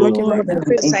working. you for It's those working right now. Angels.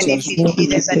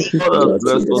 God has Lord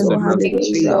blessed Jesus, us oh immensely.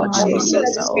 hallelujah, oh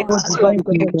hallelujah, oh hallelujah.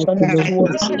 Everything that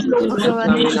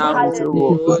we say will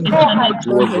Lord, go God towards has us.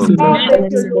 given everything God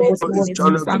necessary is and it's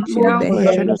channeled towards functioning us. the God is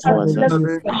head channeled towards us.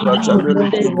 Things are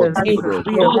channeling towards us.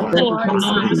 we are God. Thank you, God.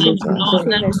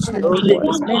 Everything is channeled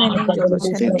towards men and angels are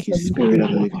channeled. Thank you, Spirit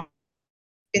of the Living.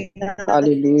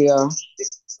 Hallelujah.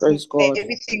 Praise God.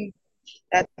 Everything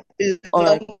that All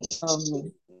right.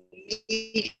 belongs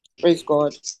Praise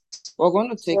God. We're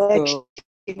going to take the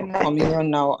in communion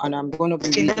now, and I'm going to be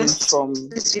reading from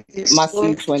this Matthew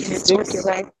work and it's 26. working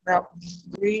right now.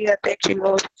 Hallelujah. Thank you,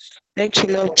 Lord. Thank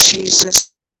you, Lord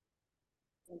Jesus.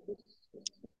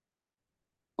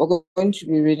 We're going to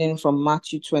be reading from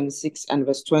Matthew 26 and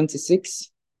verse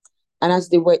 26. And as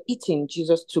they were eating,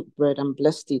 Jesus took bread and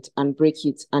blessed it and brake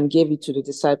it and gave it to the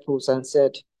disciples and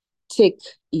said, "Take,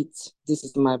 eat, this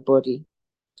is my body."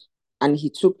 And he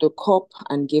took the cup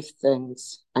and gave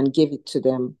thanks and gave it to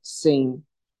them, saying,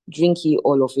 "Drink ye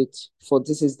all of it, for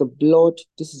this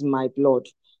is my blood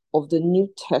of the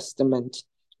New Testament,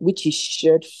 which is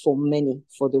shed for many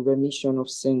for the remission of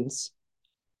sins."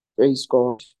 Praise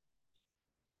God.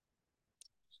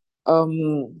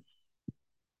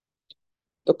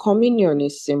 The communion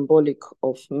is symbolic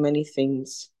of many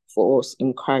things for us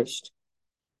in Christ.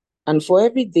 And for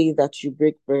every day that you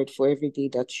break bread, for every day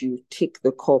that you take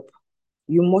the cup,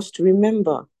 you must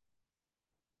remember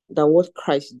that what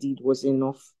Christ did was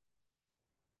enough.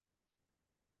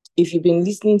 If you've been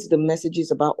listening to the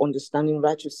messages about understanding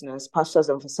righteousness, pastors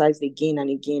emphasized again and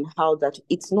again how that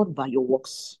it's not by your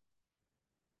works.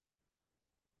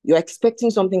 You're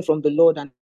expecting something from the Lord,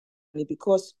 and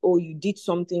because, oh, you did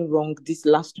something wrong this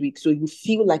last week, so you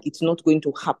feel like it's not going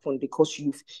to happen because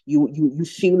you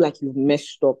feel like you've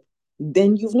messed up,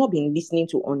 then you've not been listening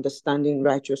to understanding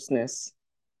righteousness.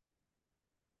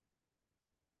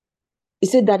 He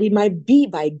said that it might be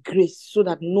by grace so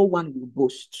that no one will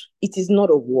boast. It is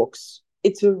not of works.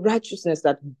 It's a righteousness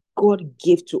that God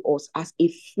gave to us as a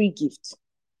free gift.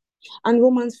 And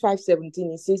Romans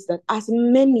 5:17, it says that as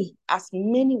many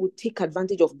would take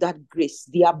advantage of that grace,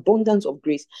 the abundance of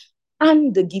grace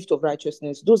and the gift of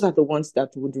righteousness, those are the ones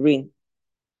that would reign.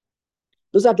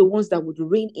 Those are the ones that would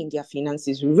reign in their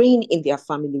finances, reign in their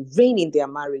family, reign in their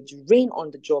marriage, reign on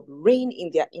the job, reign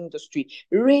in their industry,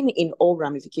 reign in all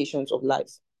ramifications of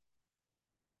life.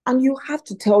 And you have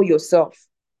to tell yourself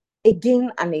again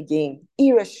and again,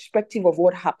 irrespective of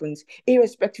what happens,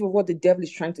 irrespective of what the devil is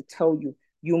trying to tell you,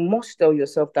 you must tell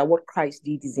yourself that what Christ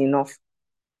did is enough.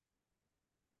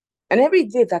 And every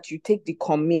day that you take the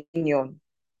communion,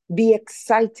 be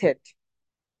excited,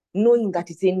 knowing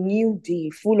that it's a new day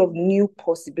full of new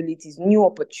possibilities, new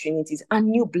opportunities, and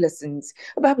new blessings.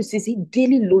 The Bible says he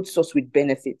daily loads us with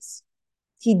benefits.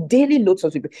 He daily loads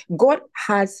us with. God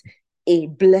has a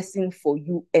blessing for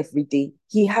you every day.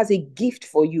 He has a gift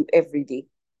for you every day.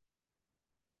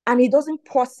 And he doesn't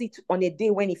pause it on a day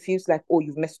when it feels like, oh,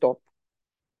 you've messed up.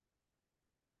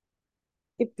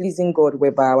 If pleasing God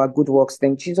were by our good works,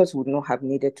 then Jesus would not have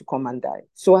needed to come and die.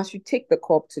 So as you take the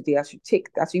cup today, as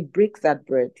you break that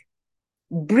bread,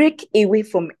 break away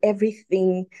from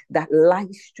everything that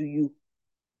lies to you.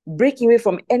 Break away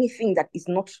from anything that is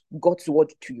not God's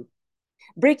word to you.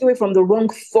 Break away from the wrong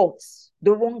thoughts,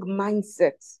 the wrong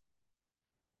mindsets.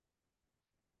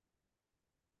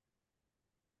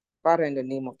 Father, in the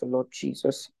name of the Lord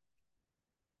Jesus,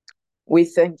 we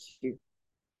thank you.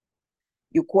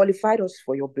 You qualified us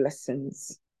for your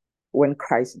blessings when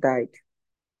Christ died.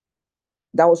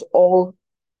 That was all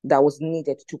that was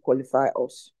needed to qualify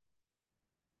us.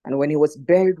 And when he was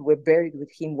buried, we're buried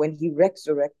with him. When he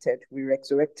resurrected, we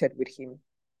resurrected with him.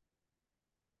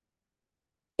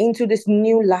 Into this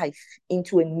new life,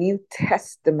 into a new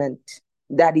testament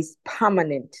that is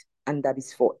permanent and that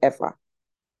is forever.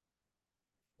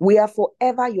 We are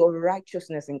forever your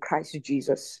righteousness in Christ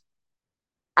Jesus.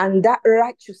 And that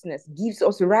righteousness gives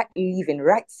us right living,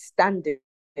 right standing,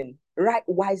 right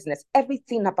wiseness.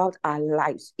 Everything about our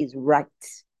lives is right.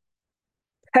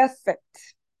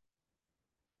 Perfect.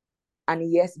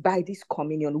 And yes, by this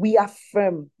communion, we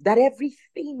affirm that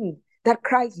everything that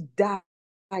Christ died,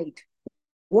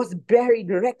 was buried,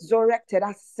 resurrected,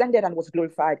 ascended, and was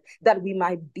glorified, that we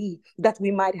might be, that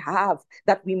we might have,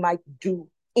 that we might do,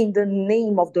 in the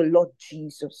name of the Lord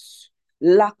Jesus.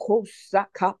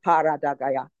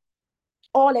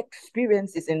 All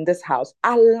experiences in this house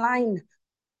align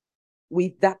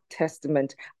with that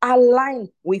testament, align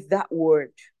with that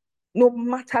word. No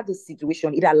matter the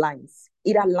situation, it aligns.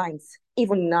 It aligns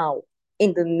even now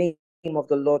in the name of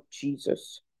the Lord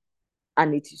Jesus.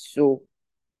 And it is so.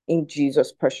 In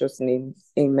Jesus' precious name,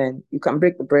 amen. You can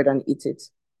break the bread and eat it.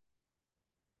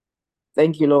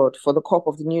 Thank you, Lord, for the cup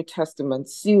of the New Testament,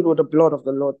 sealed with the blood of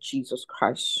the Lord Jesus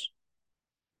Christ.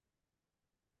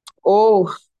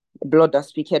 Oh, the blood that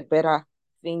speaketh better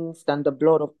things than the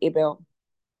blood of Abel.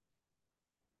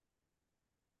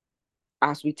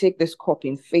 As we take this cup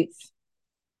in faith,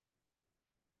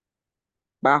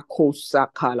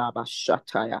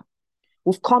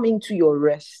 we've come into your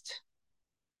rest.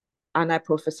 And I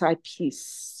prophesy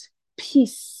peace,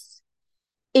 peace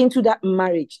into that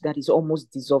marriage that is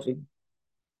almost dissolving.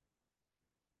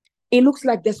 It looks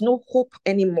like there's no hope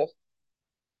anymore.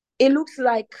 It looks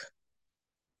like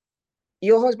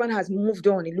your husband has moved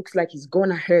on. It looks like he's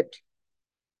gone ahead.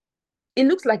 It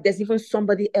looks like there's even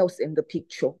somebody else in the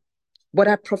picture. But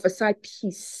I prophesy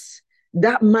peace.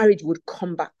 That marriage would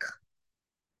come back.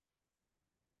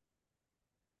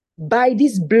 By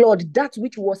this blood, that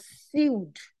which was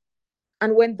sealed.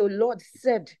 And when the Lord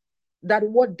said that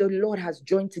what the Lord has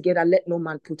joined together, let no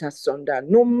man put asunder.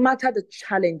 No matter the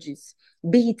challenges,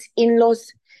 be it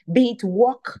in-laws, be it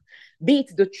work, be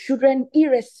it the children,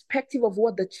 irrespective of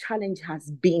what the challenge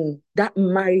has been, that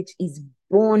marriage is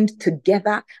bound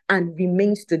together and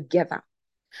remains together.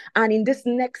 And in this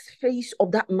next phase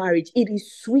of that marriage, it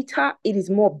is sweeter, it is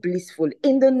more blissful,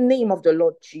 in the name of the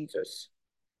Lord Jesus.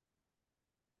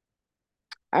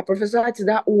 I prophesy to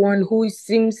that one who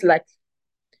seems like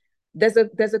there's a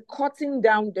cutting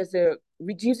down, there's a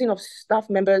reducing of staff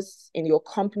members in your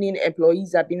company, and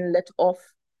employees are being let off.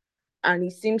 And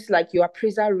it seems like your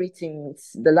appraisal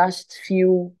ratings the last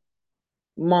few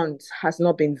months has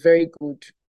not been very good.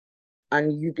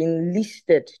 And you've been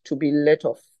listed to be let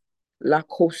off. La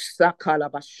cosa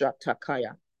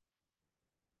kalabashatakaya.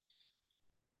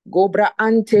 Gobra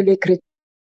antele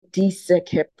kretise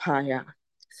kepaya.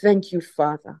 Thank you,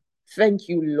 Father. Thank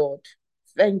you, Lord.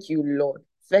 Thank you, Lord.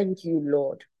 Thank you,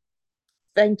 Lord.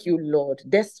 Thank you, Lord.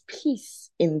 There's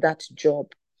peace in that job.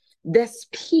 There's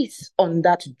peace on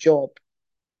that job.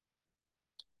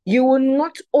 You will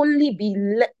not only be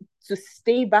let to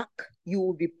stay back, you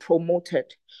will be promoted.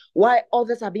 While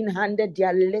others have been handed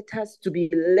their letters to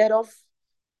be let off,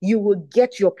 you will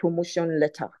get your promotion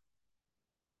letter.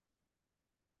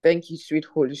 Thank you, sweet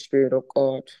Holy Spirit of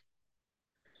God.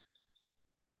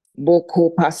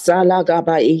 Boko pasala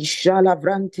gaba ishala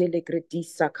vrante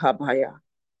legretisa kabaya.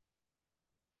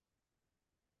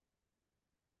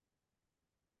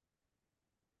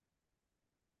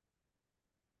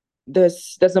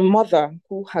 there's a mother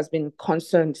who has been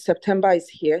concerned. September is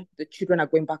here, the children are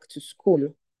going back to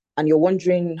school, and you're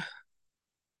wondering,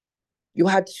 you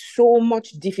had so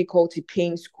much difficulty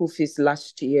paying school fees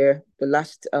last year, the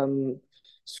last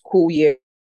school year,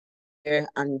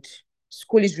 and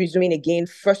school is resuming again.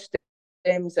 First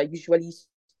terms are usually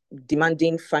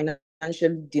demanding,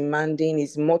 financially demanding,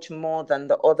 is much more than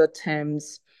the other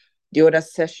terms, the other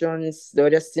sessions, the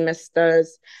other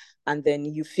semesters. And then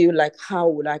you feel like, how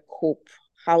will I cope?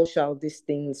 How shall these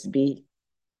things be?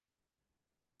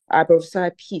 I prophesy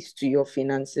peace to your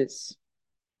finances.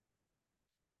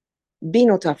 Be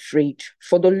not afraid,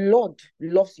 for the Lord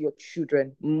loves your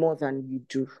children more than you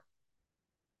do.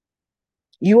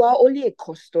 You are only a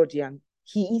custodian.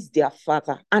 He is their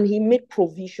father, and he made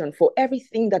provision for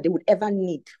everything that they would ever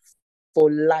need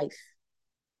for life.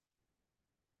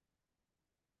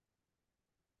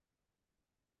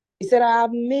 He said, I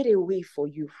have made a way for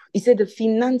you. He said, the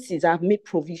finances, I have made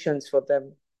provisions for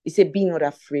them. He said, be not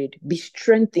afraid. Be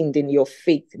strengthened in your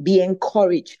faith. Be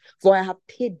encouraged, for I have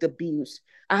paid the bills.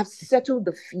 I have settled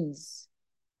the fees.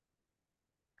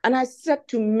 And I said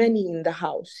to many in the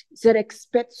house, he said,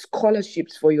 expect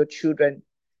scholarships for your children.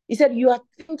 He said, you are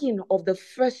thinking of the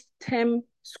first term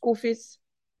school fees,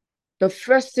 the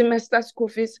first semester school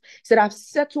fees. He said, I've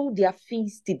settled their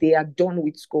fees till they are done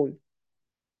with school.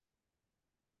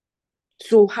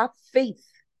 So have faith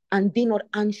and be not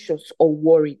anxious or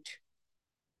worried.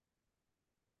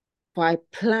 For I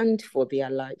planned for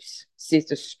their lives, says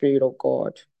the Spirit of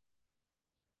God.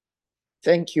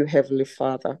 Thank you, Heavenly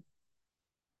Father.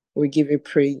 We give you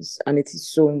praise, and it is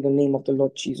so in the name of the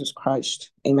Lord Jesus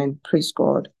Christ. Amen. Praise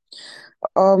God.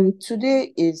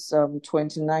 Today is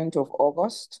 29th of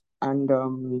August, and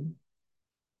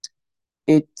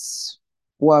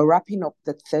we're wrapping up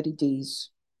the 30 days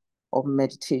of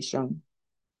meditation.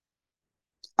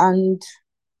 And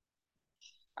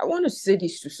I want to say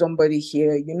this to somebody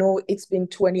here. You know, it's been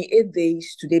 28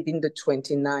 days, today being the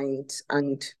 29th,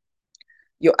 and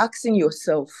you're asking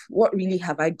yourself, what really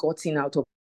have I gotten out of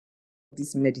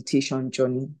this meditation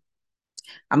journey?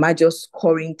 Am I just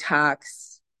scoring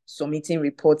tasks, submitting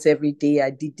reports every day?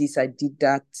 I did this, I did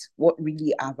that. What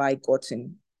really have I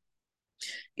gotten?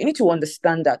 You need to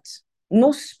understand that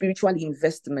no spiritual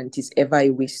investment is ever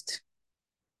a waste.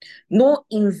 No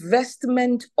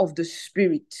investment of the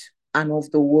Spirit and of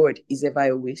the Word is ever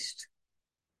a waste.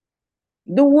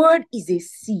 The Word is a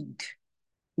seed.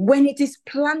 When it is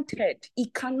planted,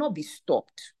 it cannot be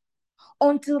stopped.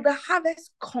 Until the harvest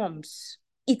comes,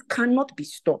 it cannot be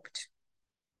stopped.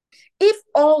 If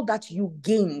all that you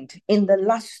gained in the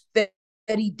last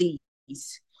 30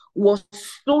 days was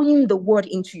sowing the Word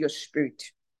into your spirit,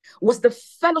 was the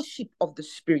fellowship of the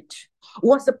Spirit,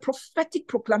 was the prophetic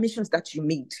proclamations that you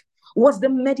made, was the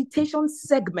meditation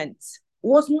segments,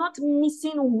 was not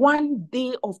missing one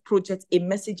day of project, a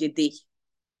message a day,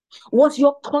 was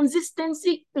your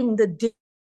consistency in the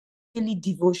daily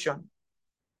devotion,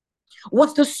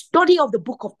 was the study of the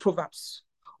book of Proverbs,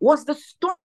 was the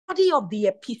study of the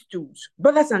epistles,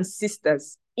 brothers and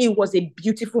sisters, it was a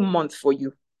beautiful month for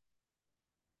you.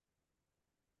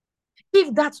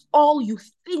 If that's all you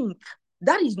think,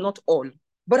 that is not all.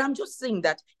 But I'm just saying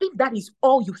that if that is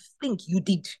all you think you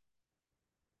did.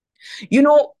 You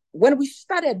know, when we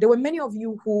started, there were many of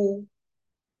you who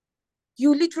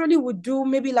you literally would do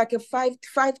maybe like a five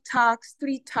tasks,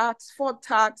 3 tasks, 4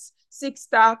 tasks, 6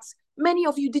 tasks. Many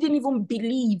of you didn't even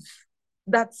believe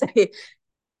that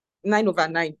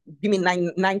 9/9, give me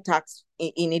nine tasks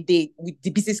in a day with the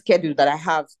busy schedule that I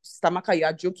have. Stamaka, you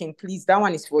are joking. Please, that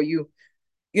one is for you.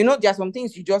 You know, there are some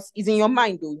things you just, is in your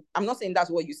mind though. I'm not saying that's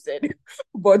what you said,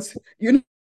 but you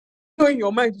know in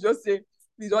your mind, you just say,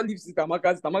 please don't leave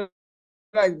Stamaka. Stamaka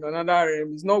is in another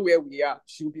realm. It's not where we are.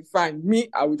 She'll be fine. Me,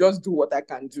 I will just do what I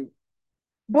can do.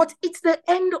 But it's the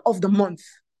end of the month.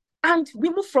 And we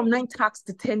moved from 9 tasks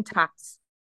to 10 tasks.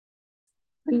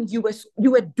 And you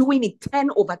were doing it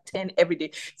 10/10 every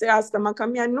day. Say,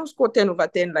 Stamaka, I no score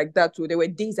 10/10 like that. So there were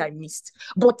days I missed.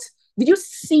 But did you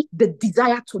see the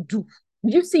desire to do?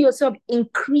 Did you see yourself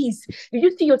increase? Did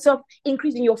you see yourself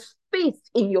increase in your faith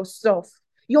in yourself,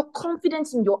 your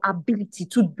confidence in your ability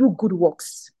to do good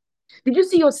works? Did you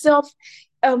see yourself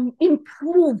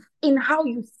improve in how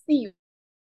you see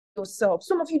yourself?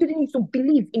 Some of you didn't need to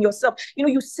believe in yourself. You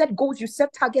know, you set goals, you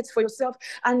set targets for yourself,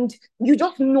 and you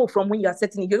just know from when you are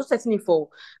setting it, you're just setting it for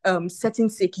setting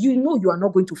sake. You know you are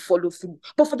not going to follow through.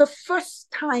 But for the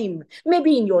first time,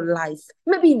 maybe in your life,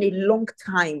 maybe in a long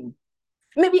time,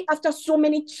 maybe after so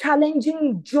many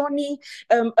challenging journey,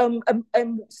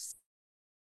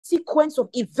 sequence of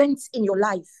events in your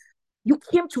life, you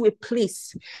came to a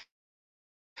place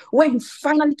when you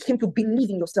finally came to believe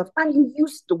in yourself and you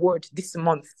used the word this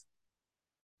month.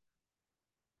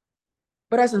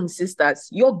 Brothers and sisters,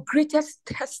 your greatest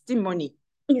testimony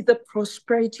is the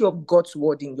prosperity of God's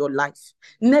word in your life.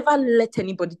 Never let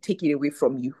anybody take it away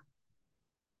from you.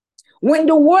 When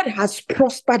the word has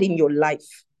prospered in your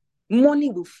life, money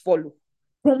will follow,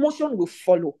 promotion will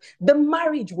follow, the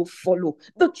marriage will follow,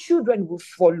 the children will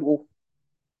follow.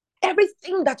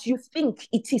 Everything that you think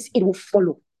it is, it will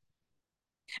follow.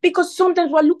 Because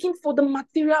sometimes we're looking for the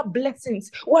material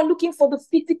blessings, we're looking for the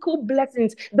physical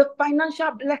blessings, the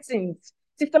financial blessings.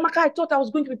 Sister Maka, I thought I was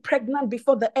going to be pregnant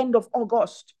before the end of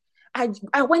August.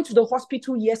 I went to the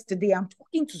hospital yesterday. I'm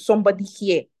talking to somebody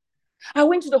here. I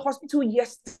went to the hospital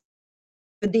yesterday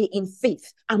in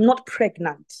faith. I'm not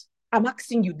pregnant. I'm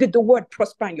asking you, did the word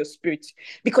prosper in your spirit?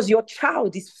 Because your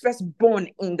child is first born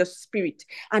in the spirit.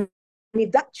 And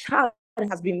if that child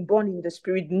has been born in the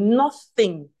spirit,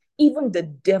 nothing, even the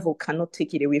devil, cannot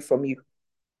take it away from you.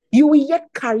 You will yet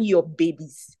carry your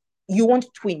babies. You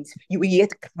want twins, you will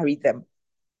yet carry them.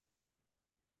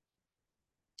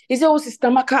 He said, oh, Sister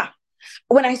Maka,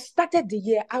 when I started the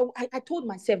year, I told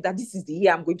myself that this is the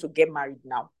year I'm going to get married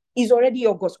now. It's already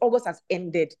August. August has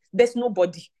ended. There's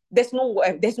nobody. There's no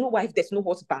wife. There's no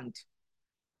husband.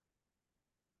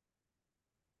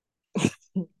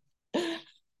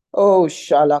 Oh,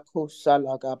 Shalako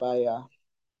Salagabaya.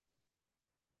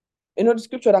 You know, the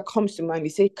scripture that comes to mind,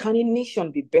 it says, can a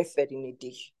nation be birthed in a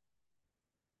day?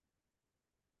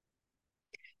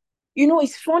 You know,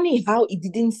 it's funny how it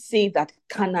didn't say that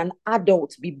can an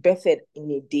adult be birthed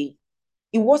in a day.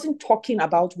 It wasn't talking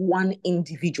about one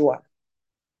individual.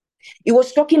 It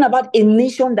was talking about a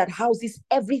nation that houses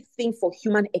everything for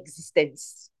human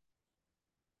existence.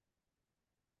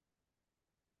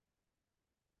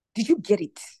 Did you get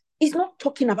it? It's not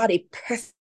talking about a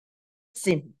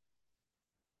person.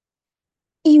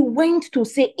 He went to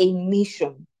say a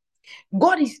nation.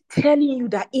 God is telling you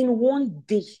that in one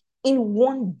day,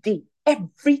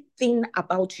 everything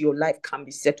about your life can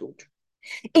be settled.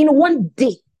 In one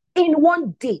day,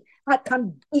 I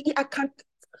can.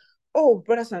 Oh,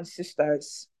 brothers and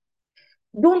sisters,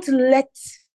 don't let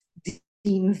the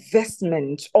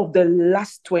investment of the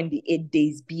last 28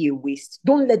 days be a waste.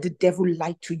 Don't let the devil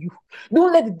lie to you.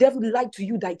 Don't let the devil lie to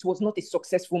you that it was not a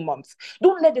successful month.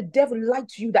 Don't let the devil lie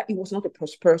to you that it was not a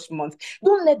prosperous month.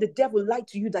 Don't let the devil lie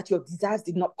to you that your desires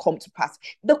did not come to pass.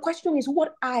 The question is,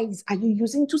 what eyes are you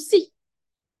using to see?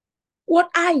 What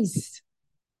eyes?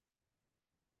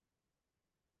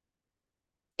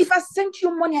 If I sent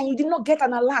you money and you did not get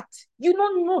an alert, you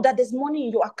don't know that there's money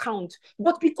in your account.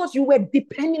 But because you were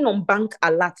depending on bank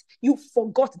alert, you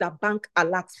forgot that bank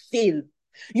alerts fail.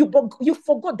 You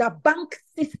forgot that bank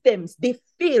systems, they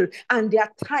fail, and there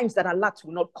are times that alerts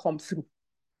will not come through.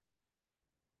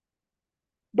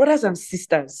 Brothers and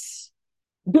sisters,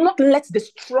 do not let the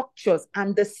structures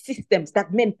and the systems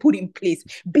that men put in place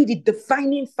be the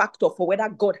defining factor for whether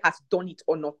God has done it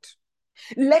or not.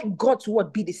 Let God's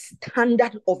word be the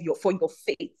standard for your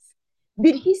faith.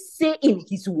 Did he say in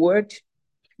his word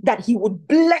that he would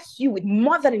bless you with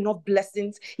more than enough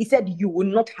blessings? He said you will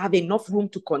not have enough room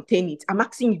to contain it. I'm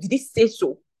asking you, did he say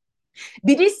so?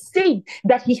 Did he say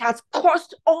that he has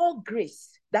caused all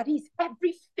grace, that is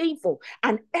every favor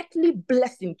and earthly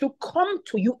blessing, to come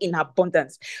to you in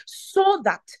abundance, so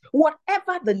that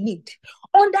whatever the need,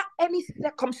 under any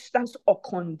circumstance or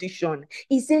condition,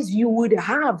 he says you would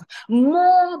have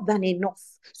more than enough,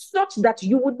 such that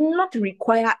you would not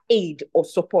require aid or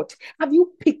support? Have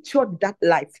you pictured that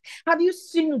life? Have you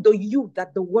seen the you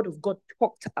that the word of God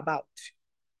talked about?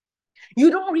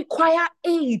 You don't require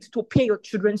aid to pay your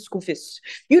children's school fees.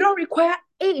 You don't require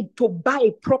aid to buy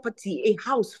a property, a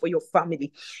house for your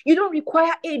family. You don't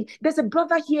require aid. There's a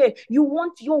brother here. You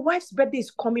want your wife's birthday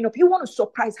is coming up. You want to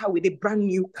surprise her with a brand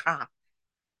new car.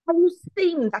 Are you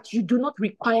saying that you do not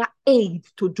require aid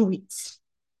to do it?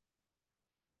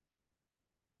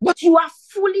 But you are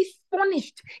fully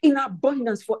furnished in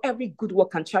abundance for every good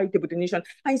work and charitable donation.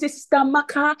 And you say, Sister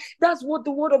Maka, that's what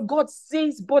the word of God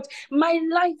says, but my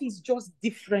life is just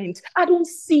different. I don't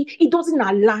see, it doesn't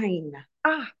align.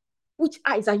 Which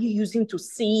eyes are you using to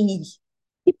see?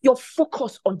 Keep your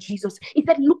focus on Jesus. He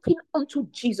said, looking unto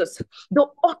Jesus, the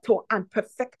author and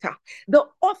perfecter, the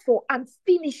author and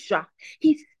finisher.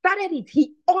 He started it,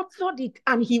 he authored it,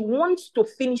 and he wants to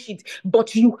finish it.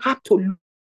 But you have to look.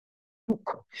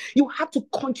 You have to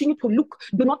continue to look.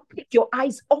 Do not take your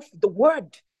eyes off the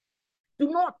word. Do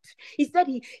not. He said,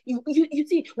 you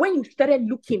see, when you started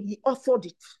looking, he authored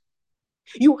it.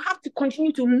 You have to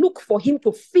continue to look for him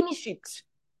to finish it.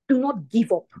 Do not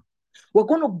give up. We're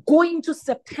going to go into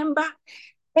September.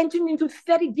 entering into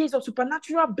 30 days of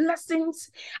supernatural blessings,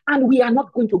 and we are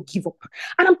not going to give up.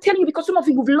 And I'm telling you, because some of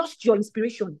you, you've lost your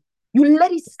inspiration. You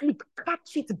let it slip,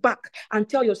 catch it back, and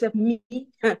tell yourself, me,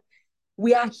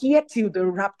 we are here till the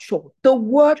rapture. The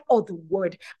word or the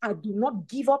word. I do not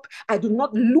give up. I do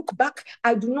not look back.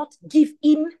 I do not give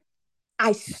in.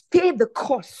 I stay the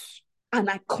course and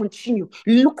I continue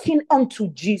looking unto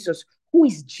Jesus. Who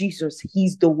is Jesus?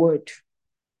 He's the word.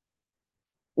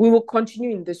 We will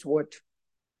continue in this word.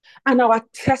 And our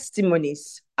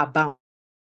testimonies abound.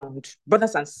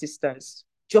 Brothers and sisters,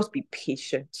 just be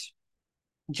patient.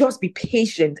 Just be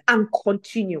patient and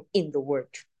continue in the word.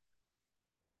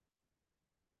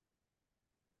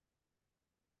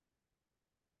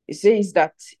 It says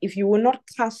that if you will not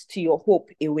cast your hope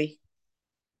away,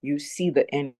 you see the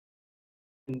end.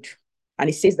 And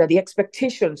it says that the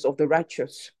expectations of the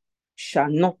righteous shall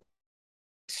not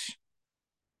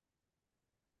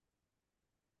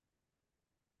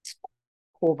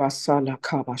it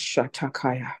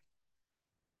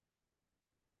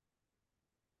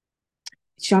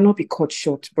shall not be cut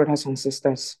short, brothers and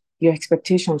sisters. Your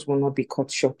expectations will not be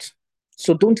cut short.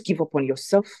 So don't give up on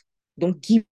yourself. Don't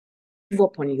give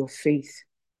up on your faith,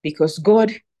 because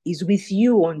God is with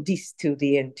you on this till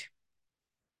the end.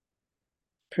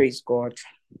 Praise God.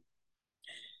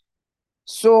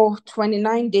 So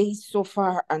 29 days so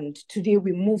far, and today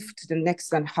we move to the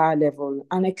next and higher level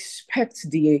and expect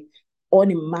the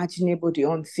unimaginable, the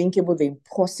unthinkable, the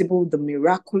impossible, the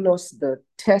miraculous, the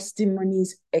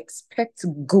testimonies. Expect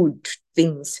good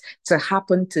things to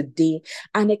happen today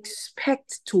and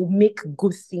expect to make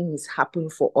good things happen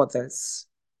for others.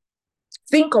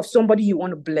 Think of somebody you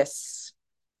want to bless.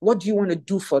 What do you want to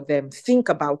do for them? Think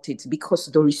about it, because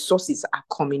the resources are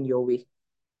coming your way,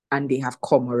 and they have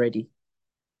come already.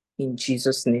 In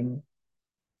Jesus' name,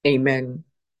 amen.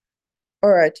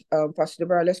 All right, Pastor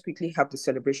Deborah, let's quickly have the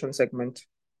celebration segment.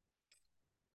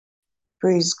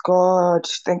 Praise God.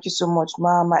 Thank you so much,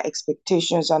 Ma. My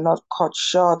expectations are not cut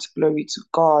short. Glory to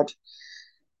God.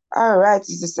 All right,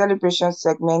 it's the celebration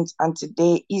segment, and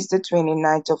today is the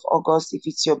 29th of August. If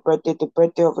it's your birthday, the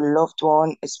birthday of a loved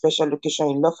one, a special occasion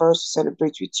you love for us to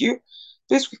celebrate with you,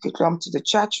 please quickly come to the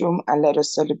chat room and let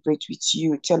us celebrate with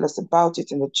you. Tell us about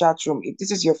it in the chat room. If this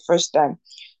is your first time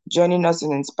joining us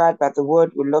in Inspired by the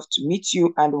Word, we'd love to meet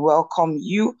you and welcome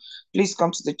you. Please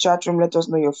come to the chat room. Let us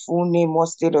know your full name, what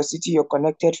state or city you're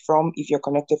connected from, if you're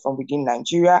connected from within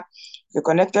Nigeria. If you're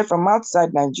connected from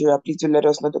outside Nigeria, please do let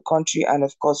us know the country and,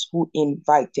 of course, who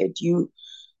invited you.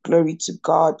 Glory to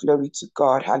God. Glory to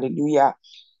God. Hallelujah.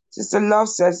 Sister Love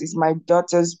says, it's my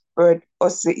daughter's birthday.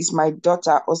 It's my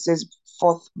daughter Ose's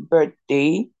 4th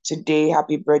birthday today.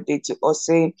 Happy birthday to Ose.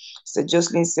 Sister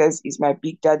Jocelyn says, it's my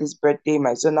big daddy's birthday.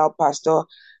 My zonal pastor,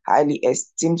 highly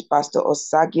esteemed Pastor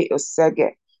Osage.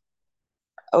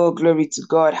 Oh, glory to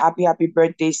God. Happy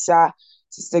birthday, sir.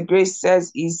 Sister Grace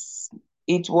says,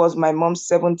 it was my mom's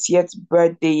 70th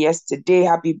birthday yesterday.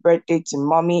 Happy birthday to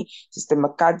mommy. Sister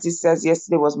McCarthy says,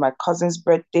 yesterday was my cousin's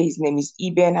birthday. His name is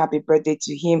Eben. Happy birthday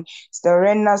to him. Sister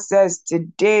Rena says,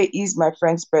 today is my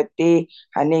friend's birthday.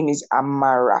 Her name is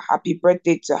Amara. Happy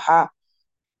birthday to her.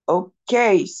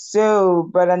 Okay, so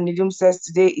Brother Nidum says,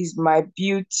 today is my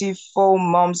beautiful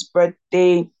mom's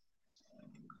birthday.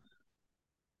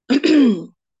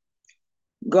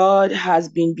 God has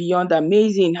been beyond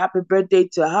amazing. Happy birthday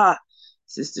to her.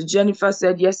 Sister Jennifer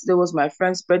said, yesterday was my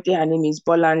friend's birthday. Her name is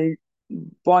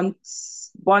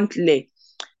Bontley.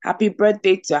 Happy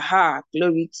birthday to her.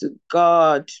 Glory to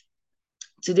God.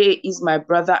 Today is my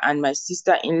brother and my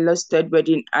sister-in-law's 3rd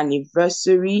wedding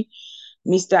anniversary.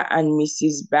 Mr. and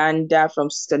Mrs. Banda from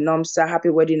Sister Nomsa. Happy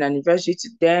wedding anniversary to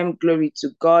them. Glory to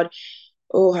God.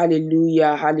 Oh,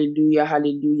 hallelujah, hallelujah,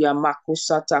 hallelujah.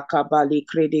 Makusata kabale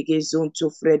kredege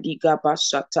zonto frediga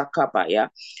bashata kabaya.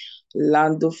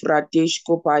 Lando Fradesh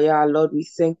Kopaya, Lord, we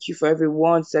thank you for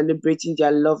everyone celebrating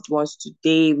their loved ones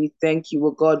today. We thank you,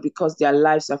 oh God, because their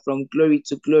lives are from glory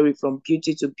to glory, from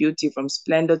beauty to beauty, from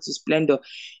splendor to splendor.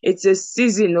 It's a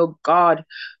season, oh God,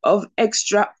 of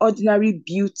extraordinary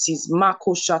beauties.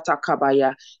 Mako Shata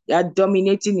Kabaya. They are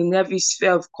dominating in every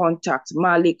sphere of contact.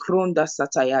 Male Kronda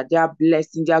Sataya. They are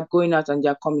blessed and they are going out and they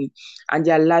are coming. And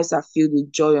their lives are filled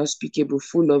with joy unspeakable,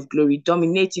 full of glory,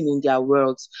 dominating in their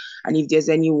worlds. And if there's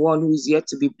anyone who is yet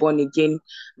to be born again,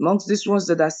 amongst these ones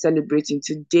that are celebrating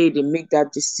today, they make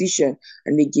that decision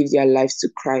and they give their lives to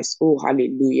Christ. Oh,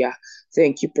 hallelujah.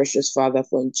 Thank you, precious Father,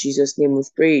 for in Jesus' name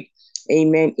we've prayed.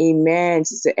 Amen, amen.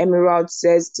 Sister Emerald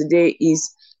says, today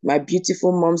is my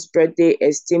beautiful mom's birthday,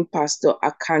 esteemed Pastor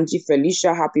Akanji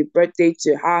Felicia. Happy birthday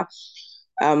to her.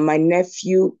 My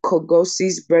nephew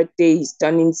Kogosi's birthday. He's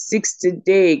turning 6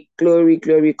 today. Glory,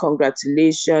 glory,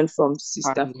 congratulations from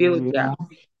Sister Phildia. Hallelujah.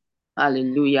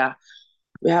 Hallelujah.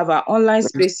 We have our online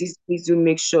spaces. Please do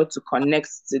make sure to connect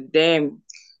to them.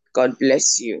 God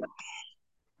bless you.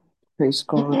 Praise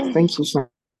God. Thank you so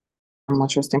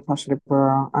much, esteemed Pastor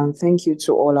Deborah. And thank you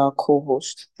to all our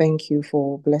co-hosts. Thank you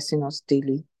for blessing us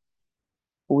daily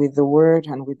with the word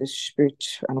and with the spirit,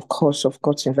 and of course, of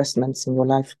God's investments in your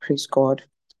life. Praise God.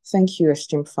 Thank you,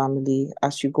 esteemed family.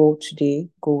 As you go today,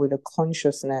 go with a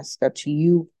consciousness that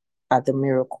you are the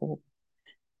miracle.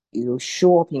 You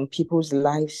show up in people's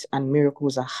lives and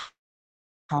miracles are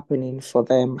happening for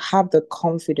them. Have the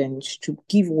confidence to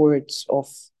give words of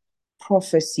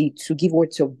prophecy, to give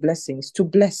words of blessings, to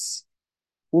bless.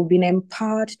 We've been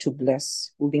empowered to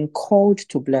bless. We've been called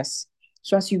to bless.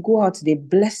 So as you go out today,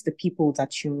 bless the people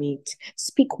that you meet.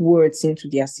 Speak words into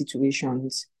their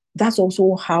situations. That's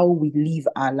also how we live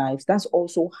our lives. That's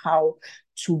also how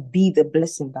to be the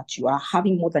blessing that you are,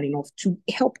 having more than enough to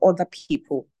help other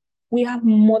people. We have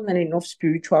more than enough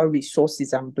spiritual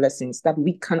resources and blessings that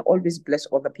we can always bless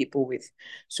other people with.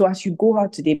 So as you go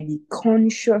out today, be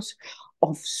conscious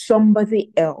of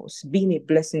somebody else, being a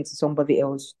blessing to somebody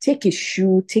else. Take a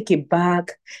shoe, take a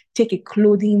bag, take a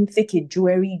clothing, take a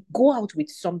jewelry. Go out with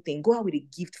something. Go out with a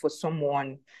gift for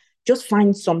someone. Just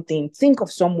find something. Think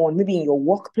of someone, maybe in your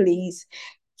workplace,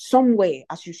 somewhere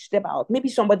as you step out. Maybe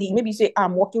somebody, maybe you say,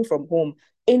 I'm working from home.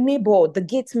 A neighbor, the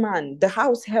gate man, the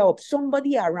house help,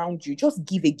 somebody around you. Just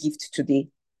give a gift today.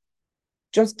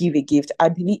 Just give a gift. I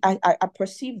believe, I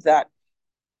perceive that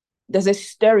there's a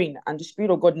stirring and the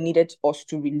Spirit of God needed us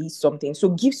to release something. So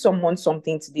give someone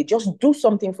something today. Just do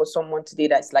something for someone today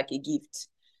that's like a gift.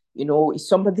 You know, it's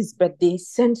somebody's birthday,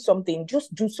 send something,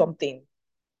 just do something.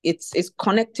 It's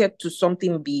connected to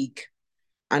something big,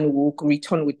 and we'll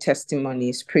return with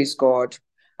testimonies. Praise God.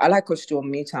 I like us to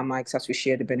unmute our mics as we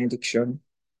share the benediction.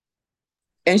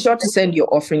 Ensure to send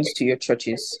your offerings to your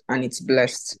churches, and it's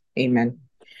blessed. Amen.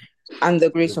 And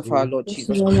the grace of our Lord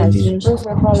Jesus Christ, Praise of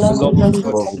our the Lord love of Jesus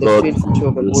God, Of and the Christ, God, sweet fellowship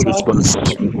of the the Holy sweet Lord, Spirit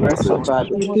fellowship of the Holy rest Spirit, and abide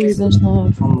with be us with us now more.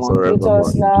 with forevermore.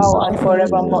 us In now Jesus' and name,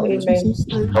 forevermore. amen. Amen. Jesus'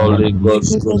 name. Surely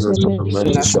God's Goodness goodness and and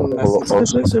mercy mercy Goodness shall and follow mercy the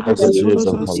us grace of all God the shall days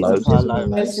follow of us our all the of lives, our days of our life,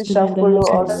 lives, Mercy and shall we follow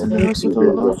dwell us in the house of the all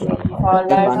the Lord days of our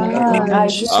ever life, and forever ever. and ever. and In we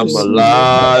I'm Jesus' shall name.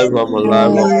 alive, I'm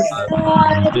alive, I'm Amen.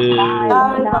 alive. Hey,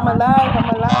 alive. I'm alive. I'm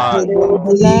alive. alive. I'm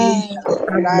alive. Alive.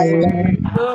 I'm alive.